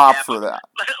would have popped for that.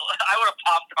 I would have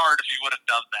popped hard if you would have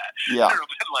done that. Yeah. It would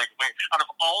have been like, wait, out of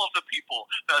all of the people,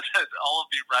 all of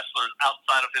the wrestlers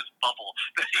outside of his bubble,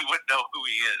 that he would know who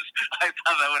he is. I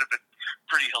thought that would have been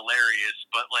pretty hilarious.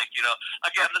 But,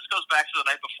 again, this goes back to the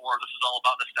night before. This is all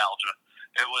about nostalgia.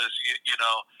 It was,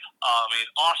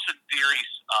 Austin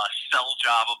Theory's sell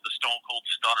job of the Stone Cold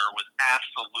Stunner was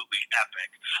absolutely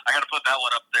epic. I got to put that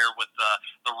one up there with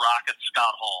The Rock and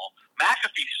Scott Hall.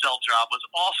 McAfee's sell job was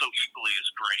also equally as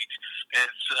great.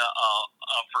 It's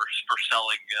for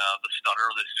selling the Stunner.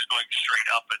 This is going straight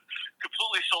up and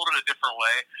completely sold it a different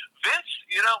way. Vince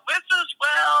is,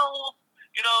 well,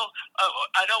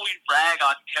 I know we rag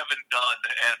on Kevin Dunn,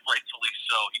 and rightfully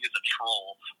so. He is a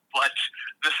troll. But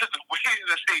the way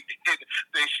that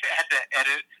they had to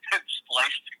edit and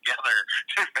splice together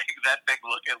to make that thing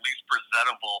look at least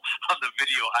presentable on the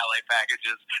video highlight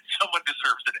packages, someone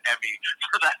deserves an Emmy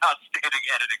for that outstanding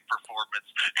editing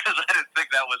performance, because I didn't think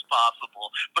that was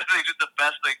possible. But they did the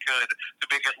best they could to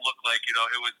make it look like,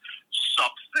 it was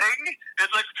something.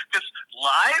 It's like, because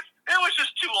live, it was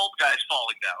just two old guys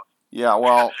falling down. Yeah,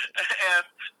 well, and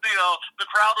the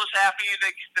crowd was happy.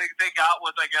 They got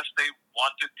what I guess they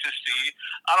wanted to see.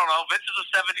 I don't know. Vince is a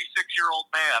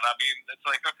 76-year-old man. I mean, it's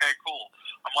like, okay, cool.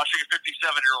 I'm watching a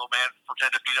 57-year-old man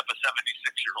pretend to beat up a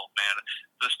 76-year-old man.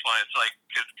 At this point, it's like,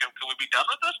 can we be done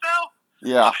with this now?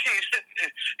 Yeah. I mean,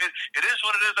 it is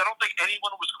what it is. I don't think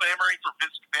anyone was clamoring for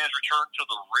Vince McMahon's return to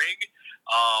the ring.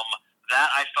 That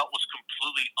I felt was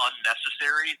completely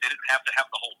unnecessary. They didn't have to have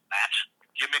the whole match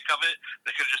gimmick of it.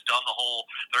 They could have just done the whole,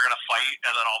 they're going to fight,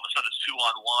 and then all of a sudden it's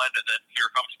 2-on-1, and then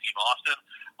here comes Team Austin.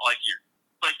 Like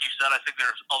you said, I think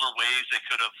there's other ways they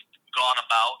could have gone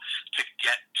about to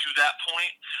get to that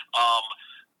point.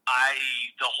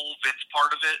 The whole Vince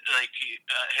part of it, like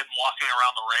him walking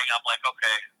around the ring, I'm like,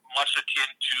 okay, much akin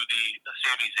to the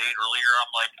Sami Zayn earlier.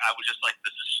 I'm like, I was just like,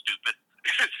 this is stupid.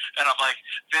 And I'm like,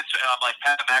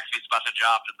 Pat McAfee's about to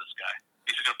job to this guy.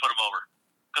 He's going to put him over.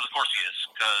 Because of course he is.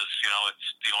 Because,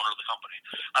 it's the owner of the company.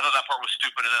 I thought that part was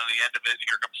stupid. And then at the end of it,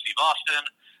 here comes Steve Austin.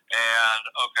 And,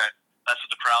 okay, that's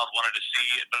what the crowd wanted to see.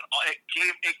 But it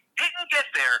didn't get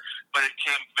there, but it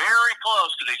came very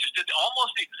close. Because they just did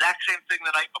almost the exact same thing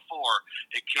the night before.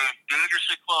 It came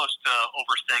dangerously close to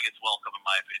overstaying its welcome, in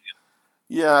my opinion.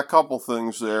 Yeah, a couple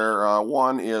things there.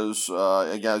 One is,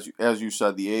 again, as you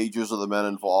said, the ages of the men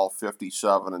involved,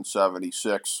 57 and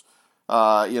 76.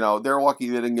 They're lucky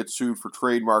they didn't get sued for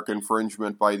trademark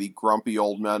infringement by the Grumpy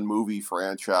Old Men movie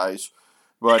franchise.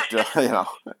 But,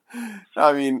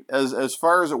 I mean, as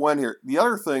far as it went here, the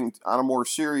other thing, on a more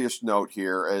serious note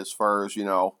here, as far as,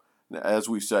 as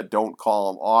we said, don't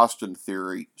call him Austin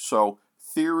Theory. So,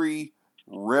 Theory,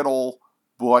 Riddle,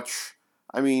 Butch,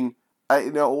 I mean,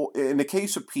 in the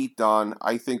case of Pete Dunne,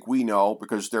 I think we know,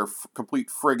 because they're complete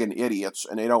friggin' idiots,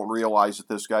 and they don't realize that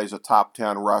this guy's a top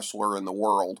 10 wrestler in the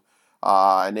world,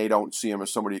 and they don't see him as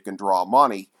somebody who can draw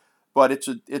money. But it's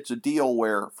a deal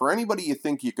where, for anybody you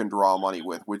think you can draw money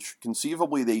with, which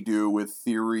conceivably they do with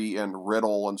Theory and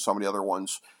Riddle and some of the other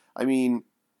ones, I mean,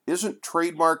 isn't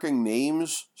trademarking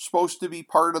names supposed to be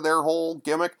part of their whole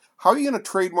gimmick? How are you going to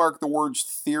trademark the words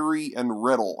Theory and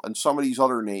Riddle and some of these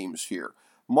other names here?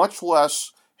 Much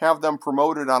less have them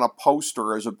promoted on a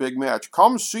poster as a big match.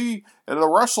 Come see the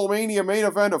WrestleMania main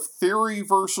event of Theory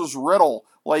versus Riddle.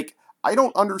 Like, I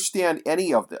don't understand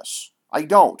any of this. I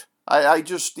don't. I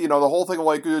just, the whole thing of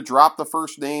like drop the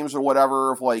first names or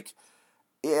whatever of like,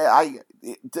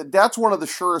 that's one of the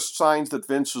surest signs that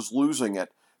Vince is losing it,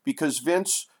 because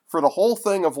Vince, for the whole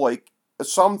thing of like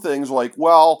some things like,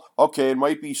 well, okay, it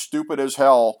might be stupid as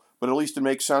hell, but at least it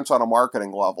makes sense on a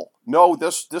marketing level. No,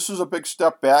 this is a big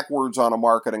step backwards on a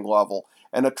marketing level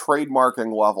and a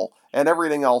trademarking level and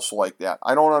everything else like that.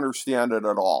 I don't understand it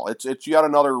at all. It's yet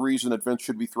another reason that Vince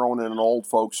should be thrown in an old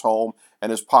folks' home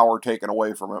and his power taken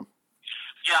away from him.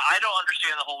 Yeah, I don't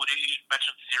understand the whole. You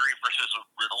mentioned Theory versus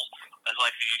Riddle, as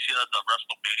like, you see that the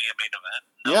WrestleMania main event.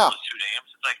 Those two names.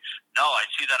 It's like, no, I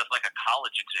see that as like a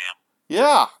college exam.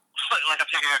 Yeah. Like I'm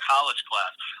taking a college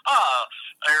class.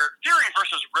 Theory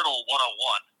versus Riddle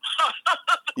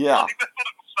 101. Yeah. Like, that's what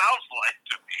it sounds like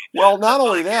to me. Well, not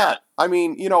only that, I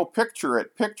mean, picture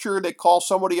it. Picture they call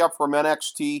somebody up from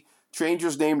NXT, change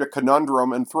his name to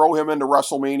Conundrum, and throw him into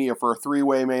WrestleMania for a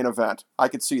 3-way main event. I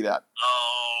could see that.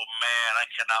 Oh, man, I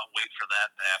cannot wait for that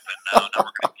to happen. No,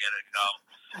 we're going to get it.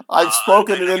 I've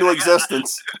spoken it into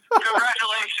existence.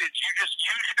 Congratulations! You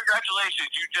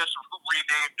just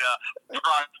renamed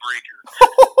Braun Breaker.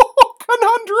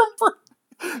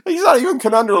 Conundrum. He's not even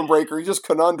Conundrum Breaker. He's just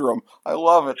Conundrum. I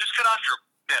love it. Just Conundrum.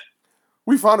 Yeah.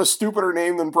 We found a stupider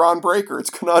name than Braun Breaker. It's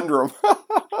Conundrum. Conundrum.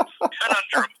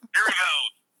 Here we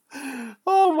go.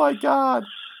 Oh my God.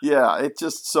 Yeah, it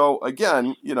just, so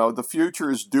again, the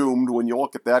future is doomed when you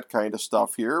look at that kind of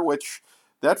stuff here, which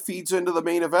that feeds into the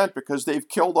main event because they've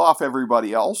killed off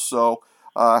everybody else. So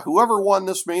whoever won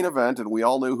this main event, and we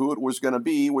all knew who it was going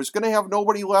to have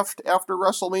nobody left after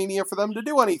WrestleMania for them to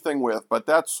do anything with. But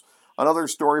that's another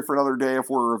story for another day if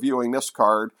we're reviewing this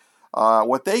card.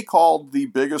 What they called the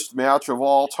biggest match of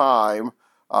all time,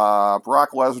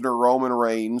 Brock Lesnar, Roman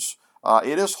Reigns.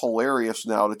 It is hilarious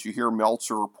now that you hear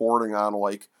Meltzer reporting on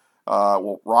like,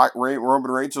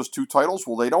 Roman Reigns has 2 titles.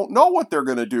 Well, they don't know what they're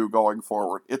going to do going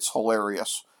forward. It's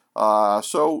hilarious.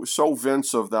 So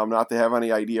Vince of them not to have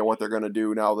any idea what they're going to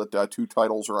do now that 2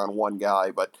 titles are on one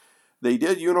guy. But they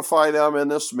did unify them in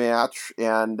this match,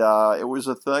 and it was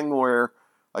a thing where,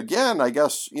 again, I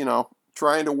guess,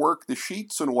 trying to work the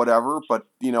sheets and whatever, but,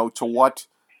 to what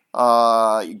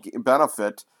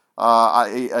benefit.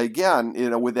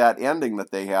 With that ending that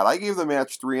they had, I gave the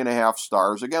match 3.5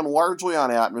 stars. Again, largely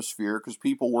on atmosphere because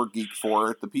people were geeked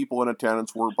for it. The people in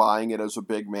attendance were buying it as a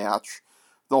big match.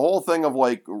 The whole thing of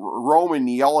like Roman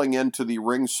yelling into the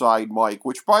ringside mic,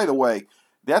 which, by the way,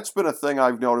 that's been a thing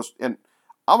I've noticed. And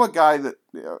I'm a guy that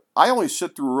I only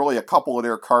sit through really a couple of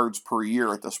their cards per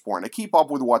year at this point. I keep up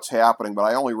with what's happening, but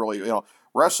I only really,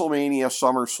 WrestleMania,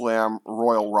 SummerSlam,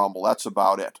 Royal Rumble. That's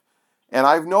about it. And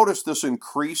I've noticed this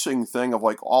increasing thing of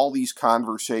like all these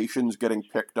conversations getting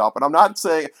picked up. And I'm not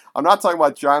talking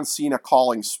about John Cena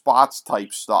calling spots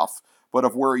type stuff, but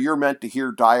of where you're meant to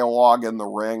hear dialogue in the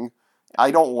ring.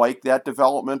 I don't like that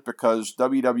development because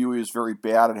WWE is very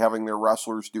bad at having their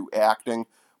wrestlers do acting.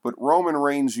 But Roman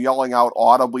Reigns yelling out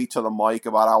audibly to the mic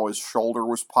about how his shoulder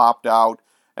was popped out,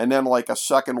 and then like a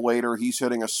second later he's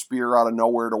hitting a spear out of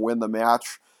nowhere to win the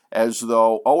match, as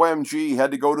though OMG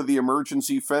had to go to the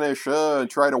emergency finish and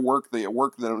try to work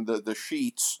the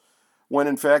sheets, when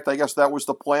in fact I guess that was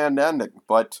the planned ending.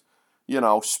 But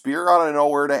spear out of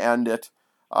nowhere to end it.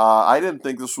 I didn't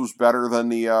think this was better than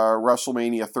the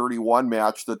WrestleMania 31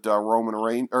 match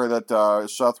that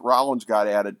Seth Rollins got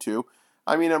added to.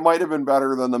 I mean, it might have been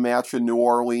better than the match in New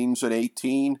Orleans in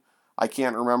 18. I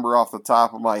can't remember off the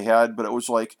top of my head, but it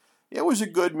was a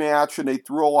good match, and they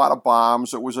threw a lot of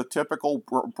bombs. It was a typical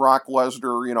Brock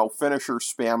Lesnar, finisher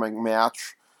spamming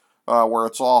match, where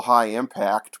it's all high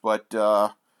impact. But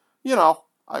I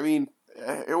mean,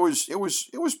 it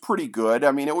was pretty good.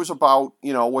 I mean, it was about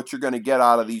what you're going to get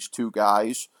out of these two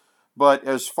guys. But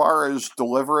as far as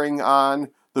delivering on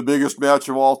the biggest match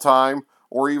of all time,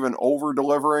 or even over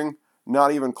delivering,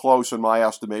 not even close in my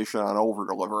estimation on over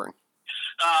delivering.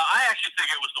 I actually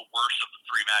think it was the worst of the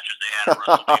 3 matches they had at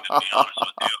WrestleMania, to be honest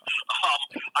with you.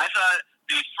 I thought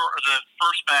the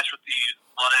first match with the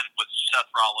run-in with Seth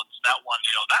Rollins, that one,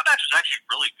 that match was actually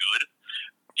really good,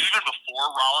 even before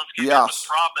Rollins came in. But the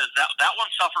problem is that one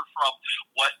suffered from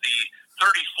what the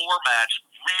 34 match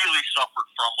really suffered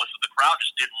from, was that the crowd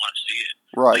just didn't want to see it.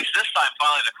 Right. At least this time,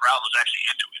 finally, the crowd was actually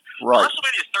into it. Right.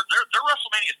 Their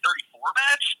WrestleMania 34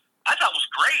 match, I thought was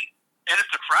great. And if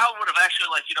the crowd would have actually,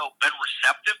 been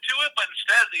receptive to it, but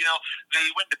instead, they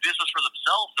went into business for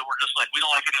themselves and were just like, we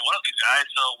don't like any one of these guys,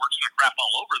 so we're just going to crap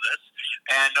all over this.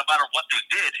 And no matter what they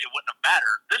did, it wouldn't have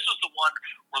mattered. This was the one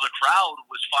where the crowd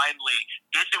was finally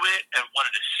into it and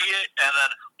wanted to see it, and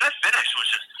then that finish was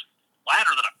just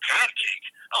flatter than a pancake.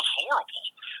 That was horrible.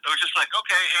 It was just like,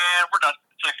 okay, and we're done.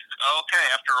 It's like, okay,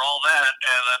 after all that,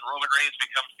 and then Roman Reigns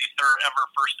becomes the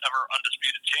first ever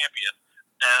undisputed champion.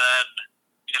 And,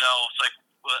 it's like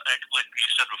you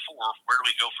said before, where do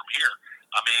we go from here?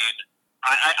 I mean,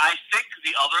 I think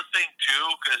the other thing, too,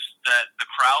 because that the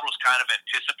crowd was kind of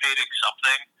anticipating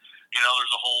something.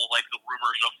 There's a whole, the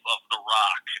rumors of The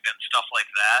Rock and stuff like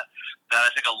that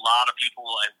I think a lot of people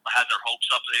had their hopes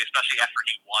up, especially after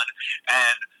he won.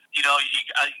 And,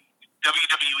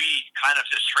 WWE kind of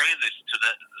just trained this to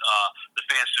the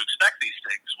fans to expect these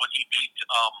things. When he beat,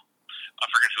 I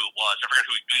forget who it was. I forget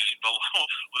who he beat, but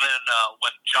then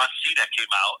when John Cena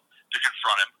came out to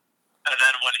confront him, and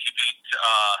then when he beat,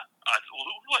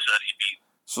 who was that he beat?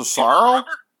 Cesaro?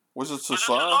 Was it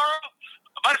Cesaro?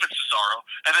 It might have been Cesaro.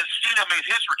 And then Cena made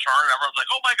his return. Everyone's like,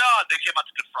 oh my God, they came out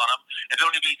to confront him. And then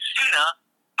when he beat Cena,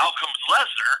 out comes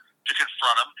Lesnar to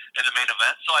confront him in the main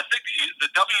event. So I think the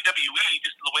WWE,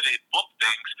 just the way they booked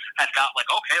things, had got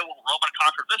okay, well, Roman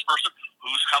conquered this person.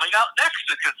 Who's coming out next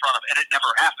to confront him? And it never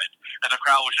happened. And the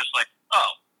crowd was just like,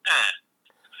 oh, eh.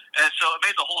 And so it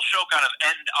made the whole show kind of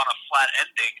end on a flat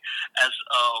ending as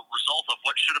a result of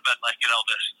what should have been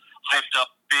this hyped up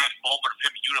big moment of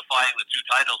him unifying the two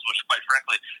titles, which quite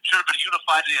frankly should have been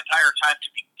unified the entire time to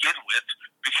begin with,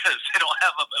 because they don't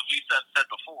have, as we said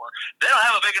before, they don't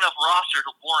have a big enough roster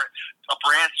to warrant a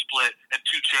brand split and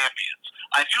two champions.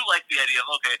 I do like the idea of,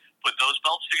 okay, put those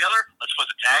belts together, let's put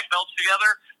the tag belts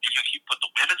together, you can put the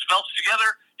women's belts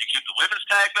together, you keep the women's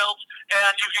tag belts,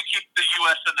 and you can keep the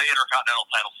U.S. and the Intercontinental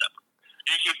title separate.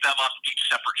 You keep them on each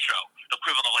separate show,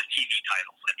 equivalent of TV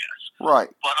titles, I guess. Right.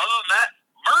 But other than that,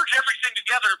 merge everything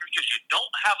together, because you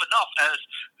don't have enough, as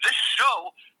this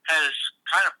show has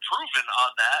kind of proven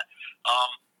on that.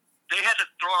 They had to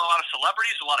throw in a lot of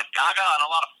celebrities, a lot of gaga, and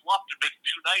a lot of fluff to make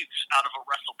two nights out of a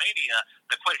Wrestlemania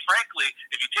that, quite frankly,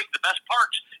 if you take the best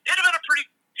parts, it'd have been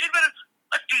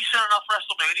a decent enough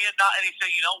Wrestlemania. Not anything,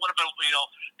 would have been,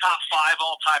 top 5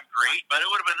 all-time great, but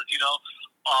it would have been,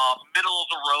 middle of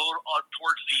the road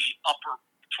towards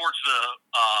the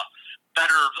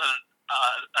better than,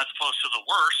 as opposed to the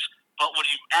worst. But when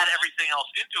you add everything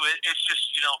else into it, it's just,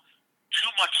 too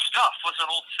much stuff. What's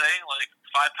an old saying?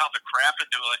 5 pounds of crap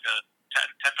into a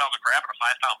 10 pounds of crap in a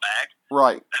 5-pound bag?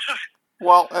 Right.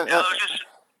 Well,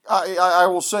 I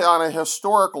will say on a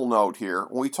historical note here,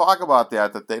 when we talk about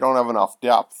that they don't have enough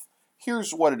depth,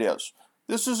 here's what it is.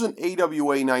 This isn't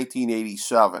AWA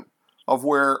 1987 of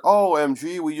where,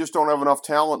 OMG, we just don't have enough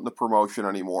talent in the promotion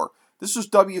anymore. This is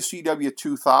WCW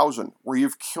 2000, where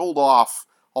you've killed off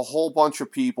a whole bunch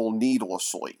of people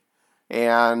needlessly.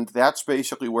 And that's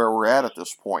basically where we're at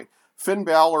this point. Finn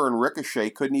Balor and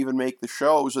Ricochet couldn't even make the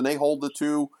shows, and they hold the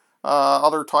two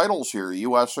other titles here,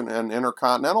 U.S. and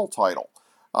Intercontinental title.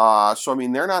 So, I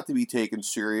mean, they're not to be taken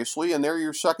seriously, and they're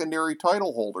your secondary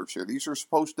title holders here. These are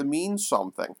supposed to mean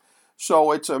something.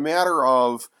 So it's a matter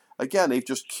of, again, they've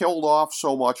just killed off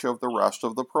so much of the rest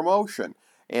of the promotion.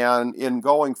 And in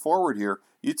going forward here,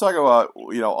 you talk about,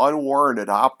 unwarranted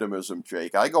optimism,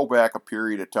 Jake. I go back a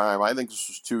period of time, I think this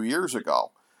was 2 years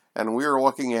ago, and we were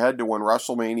looking ahead to when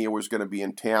WrestleMania was going to be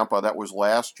in Tampa. That was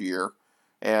last year.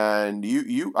 And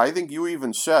I think you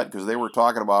even said, because they were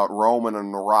talking about Roman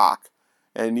and The Rock,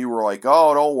 and you were like,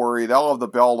 oh, don't worry, they'll have the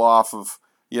belt off of,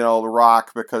 The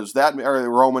Rock, or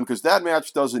Roman, because that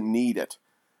match doesn't need it.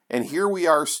 And here we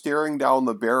are staring down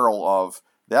the barrel of,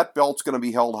 that belt's going to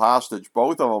be held hostage,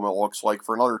 both of them, it looks like,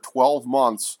 for another 12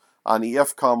 months on the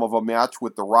if-come of a match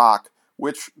with The Rock,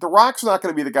 which The Rock's not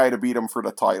going to be the guy to beat him for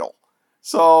the title.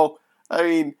 So, I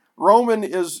mean, Roman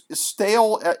is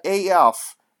stale at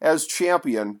AF as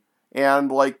champion, and,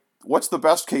 what's the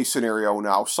best-case scenario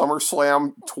now?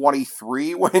 SummerSlam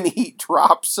 23 when he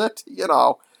drops it?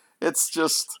 It's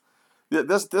just,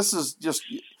 this is just...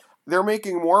 They're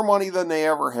making more money than they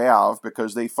ever have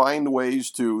because they find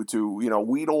ways to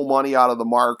wheedle money out of the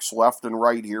marks left and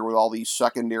right here with all these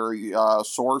secondary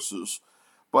sources.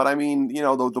 But, I mean,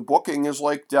 the booking is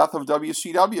like death of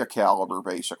WCW caliber,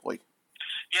 basically.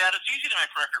 Yeah, and it's easy to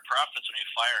make record profits when you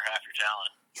fire half your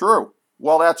talent. True.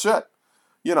 Well, that's it.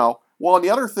 Well, and the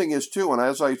other thing is, too, and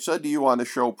as I said to you on the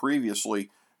show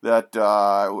previously, that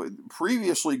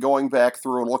previously going back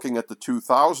through and looking at the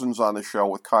 2000s on the show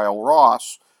with Kyle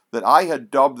Ross, that I had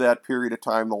dubbed that period of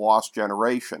time the Lost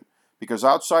Generation. Because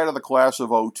outside of the class of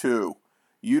 2002,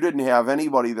 you didn't have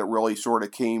anybody that really sort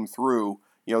of came through,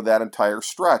 that entire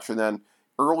stretch. And then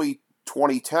early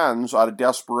 2010s, out of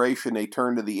desperation, they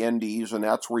turned to the indies, and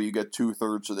that's where you get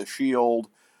 2/3 of the Shield,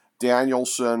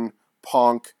 Danielson,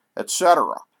 Punk,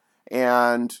 etc.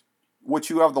 And what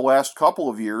you have the last couple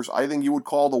of years, I think you would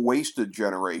call the wasted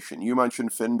generation. You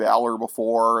mentioned Finn Balor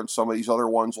before and some of these other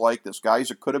ones like this. Guys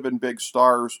that could have been big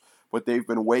stars, but they've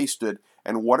been wasted.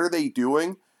 And what are they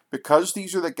doing? because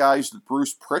these are the guys that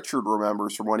Bruce Pritchard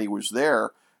remembers from when he was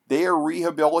there, they are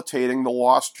rehabilitating the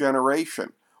lost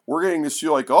generation. We're getting to see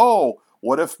like, oh,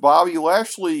 what if Bobby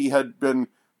Lashley had been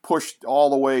pushed all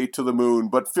the way to the moon,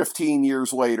 but 15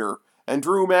 years later, and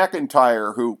Drew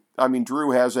McIntyre, who, I mean,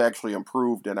 Drew has actually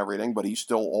improved and everything, but he's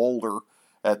still older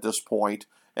at this point.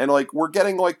 And, like, we're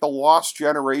getting, like, the lost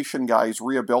generation guys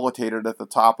rehabilitated at the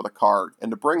top of the card.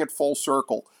 And to bring it full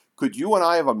circle, could you and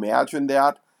I have imagined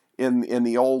that in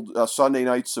the old Sunday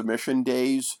Night Submission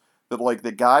days? That, like,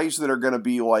 the guys that are going to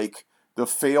be, like, the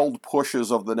failed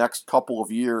pushes of the next couple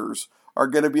of years are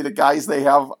going to be the guys they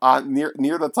have on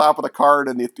near the top of the card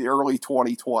in the early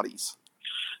 2020s.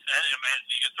 And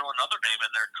you can throw another name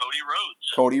in there, Cody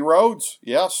Rhodes. Cody Rhodes,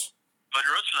 yes. Cody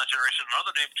Rhodes from that generation.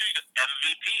 Another name, too, you got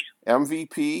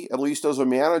MVP. MVP, at least as a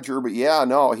manager, but yeah,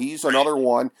 no, he's another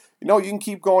one. You know, you can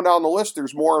keep going down the list.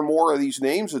 There's more and more of these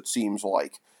names, it seems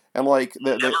like. And like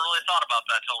never really thought about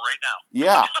that till right now.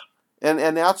 Yeah.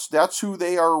 And that's who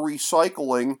they are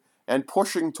recycling and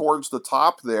pushing towards the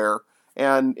top there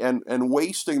and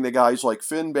wasting the guys like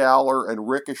Finn Balor and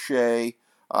Ricochet,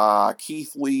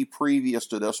 Keith Lee previous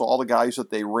to this, all the guys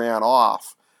that they ran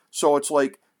off. So it's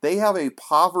like they have a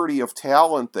poverty of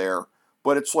talent there,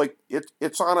 but it's like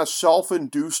it's on a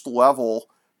self-induced level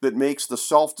that makes the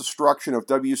self-destruction of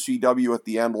WCW at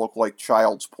the end look like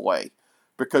child's play.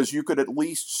 Because you could at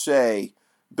least say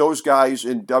those guys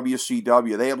in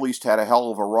WCW, they at least had a hell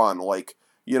of a run. Like,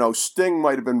 you know, Sting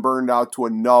might have been burned out to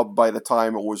a nub by the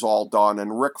time it was all done,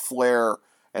 and Ric Flair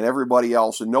and everybody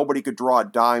else, and nobody could draw a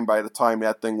dime by the time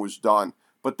that thing was done.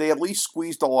 But they at least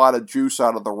squeezed a lot of juice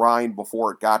out of the rind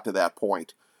before it got to that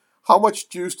point. How much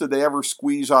juice did they ever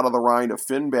squeeze out of the rind of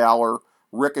Finn Balor,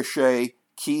 Ricochet,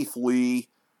 Keith Lee,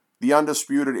 the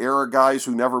Undisputed Era guys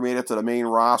who never made it to the main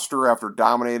roster after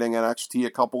dominating NXT a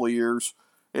couple of years?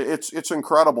 It's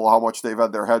incredible how much they've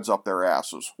had their heads up their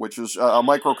asses, which is a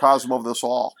microcosm of this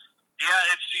all.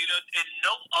 Yeah, it's, you know, in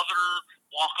no other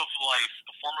walk of life,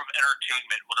 a form of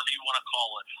entertainment, whatever you want to call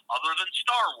it, other than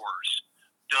Star Wars,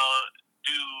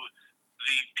 do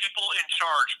the people in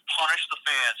charge punish the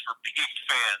fans for being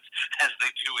fans as they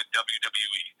do in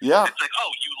WWE. Yeah. It's like,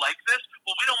 oh, you like this?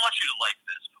 Well, we don't want you to like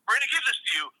this. We're going to give this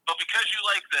to you, but because you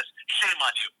like this, shame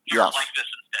on you. You're Yes. like this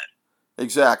instead.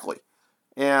 Exactly.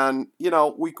 And, you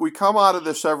know, we come out of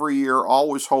this every year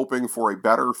always hoping for a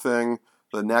better thing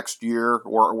the next year.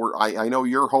 I know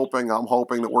you're hoping, I'm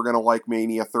hoping that we're going to like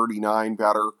Mania 39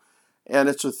 better. And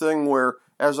it's a thing where,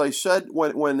 as I said,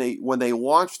 when they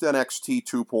launched NXT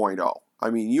 2.0, I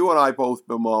mean, you and I both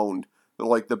bemoaned that,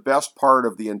 like, the best part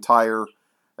of the entire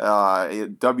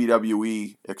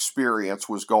WWE experience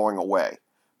was going away.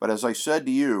 But as I said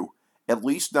to you, at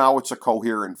least now it's a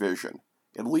coherent vision.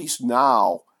 At least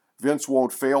now Vince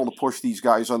won't fail to push these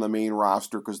guys on the main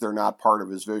roster because they're not part of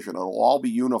his vision. It'll all be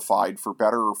unified for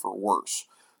better or for worse.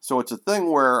 So it's a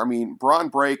thing where, I mean, Braun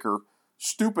Breaker,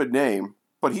 stupid name,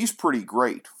 but he's pretty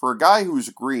great. For a guy who's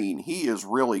green, he is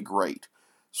really great.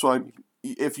 So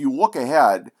if you look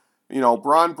ahead, you know,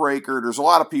 Braun Breaker, there's a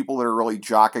lot of people that are really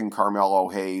jocking Carmelo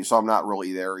Hayes. I'm not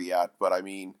really there yet, but I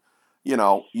mean, you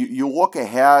know, you look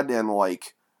ahead and,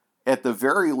 like, at the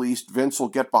very least, Vince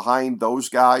will get behind those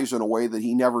guys in a way that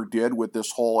he never did with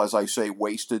this whole, as I say,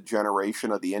 wasted generation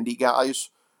of the indie guys.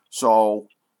 So,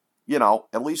 you know,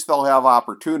 at least they'll have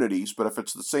opportunities. But if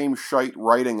it's the same shite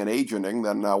writing and agenting,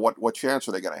 then what chance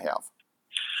are they going to have?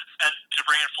 And to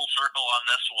bring it full circle on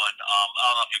this one, I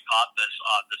don't know if you caught this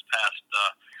this past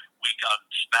week on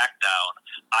SmackDown.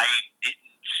 I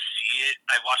didn't see it.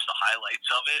 I watched the highlights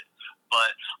of it.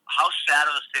 But how sad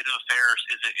of a state of affairs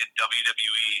is it in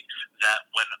WWE that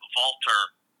when Walter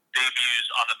debuts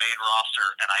on the main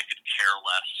roster and I could care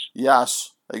less?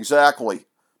 Yes, exactly.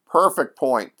 Perfect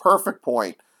point. Perfect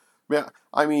point.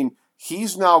 I mean,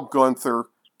 he's now Gunther.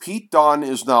 Pete Dunne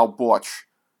is now Butch.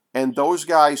 And those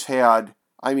guys had,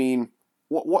 I mean,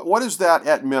 what is that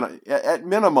at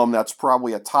minimum? That's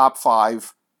probably a top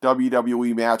 5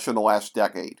 WWE match in the last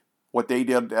decade. What they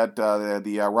did at the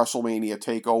WrestleMania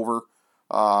TakeOver.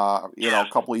 You know, a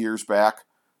couple of years back.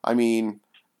 I mean,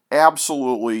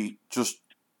 absolutely just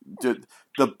did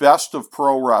the best of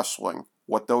pro wrestling,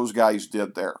 what those guys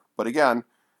did there. But again,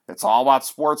 it's all about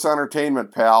sports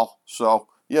entertainment, pal. So,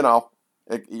 you know,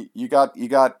 we've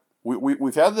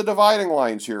had the dividing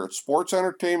lines here. It's sports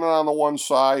entertainment on the one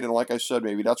side, and like I said,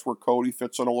 maybe that's where Cody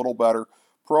fits in a little better.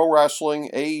 Pro wrestling,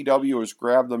 AEW has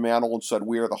grabbed the mantle and said,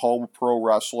 we are the home of pro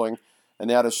wrestling. And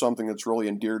that is something that's really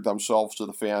endeared themselves to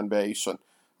the fan base, and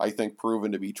I think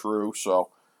proven to be true. So,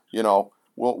 you know,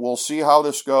 we'll see how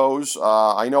this goes.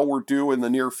 I know we're due in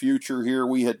the near future here.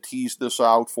 We had teased this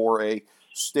out for a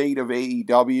state of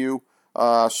AEW.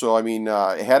 So, I mean,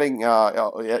 heading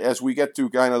as we get to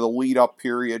kind of the lead-up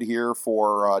period here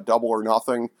for Double or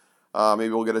Nothing, maybe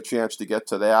we'll get a chance to get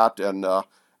to that and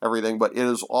everything. But it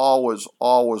is always,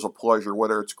 always a pleasure,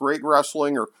 whether it's great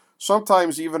wrestling or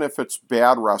sometimes even if it's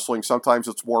bad wrestling. Sometimes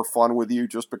it's more fun with you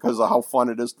just because of how fun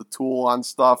it is to tool on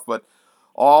stuff. But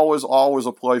always, always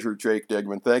a pleasure, Jake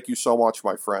Digman. Thank you so much,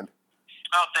 my friend.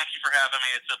 Oh, thank you for having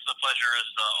me. It's the pleasure is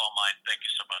all mine. Thank you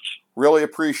so much. Really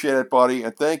appreciate it, buddy.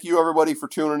 And thank you, everybody, for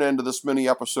tuning in to this mini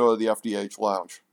episode of the FDH Lounge.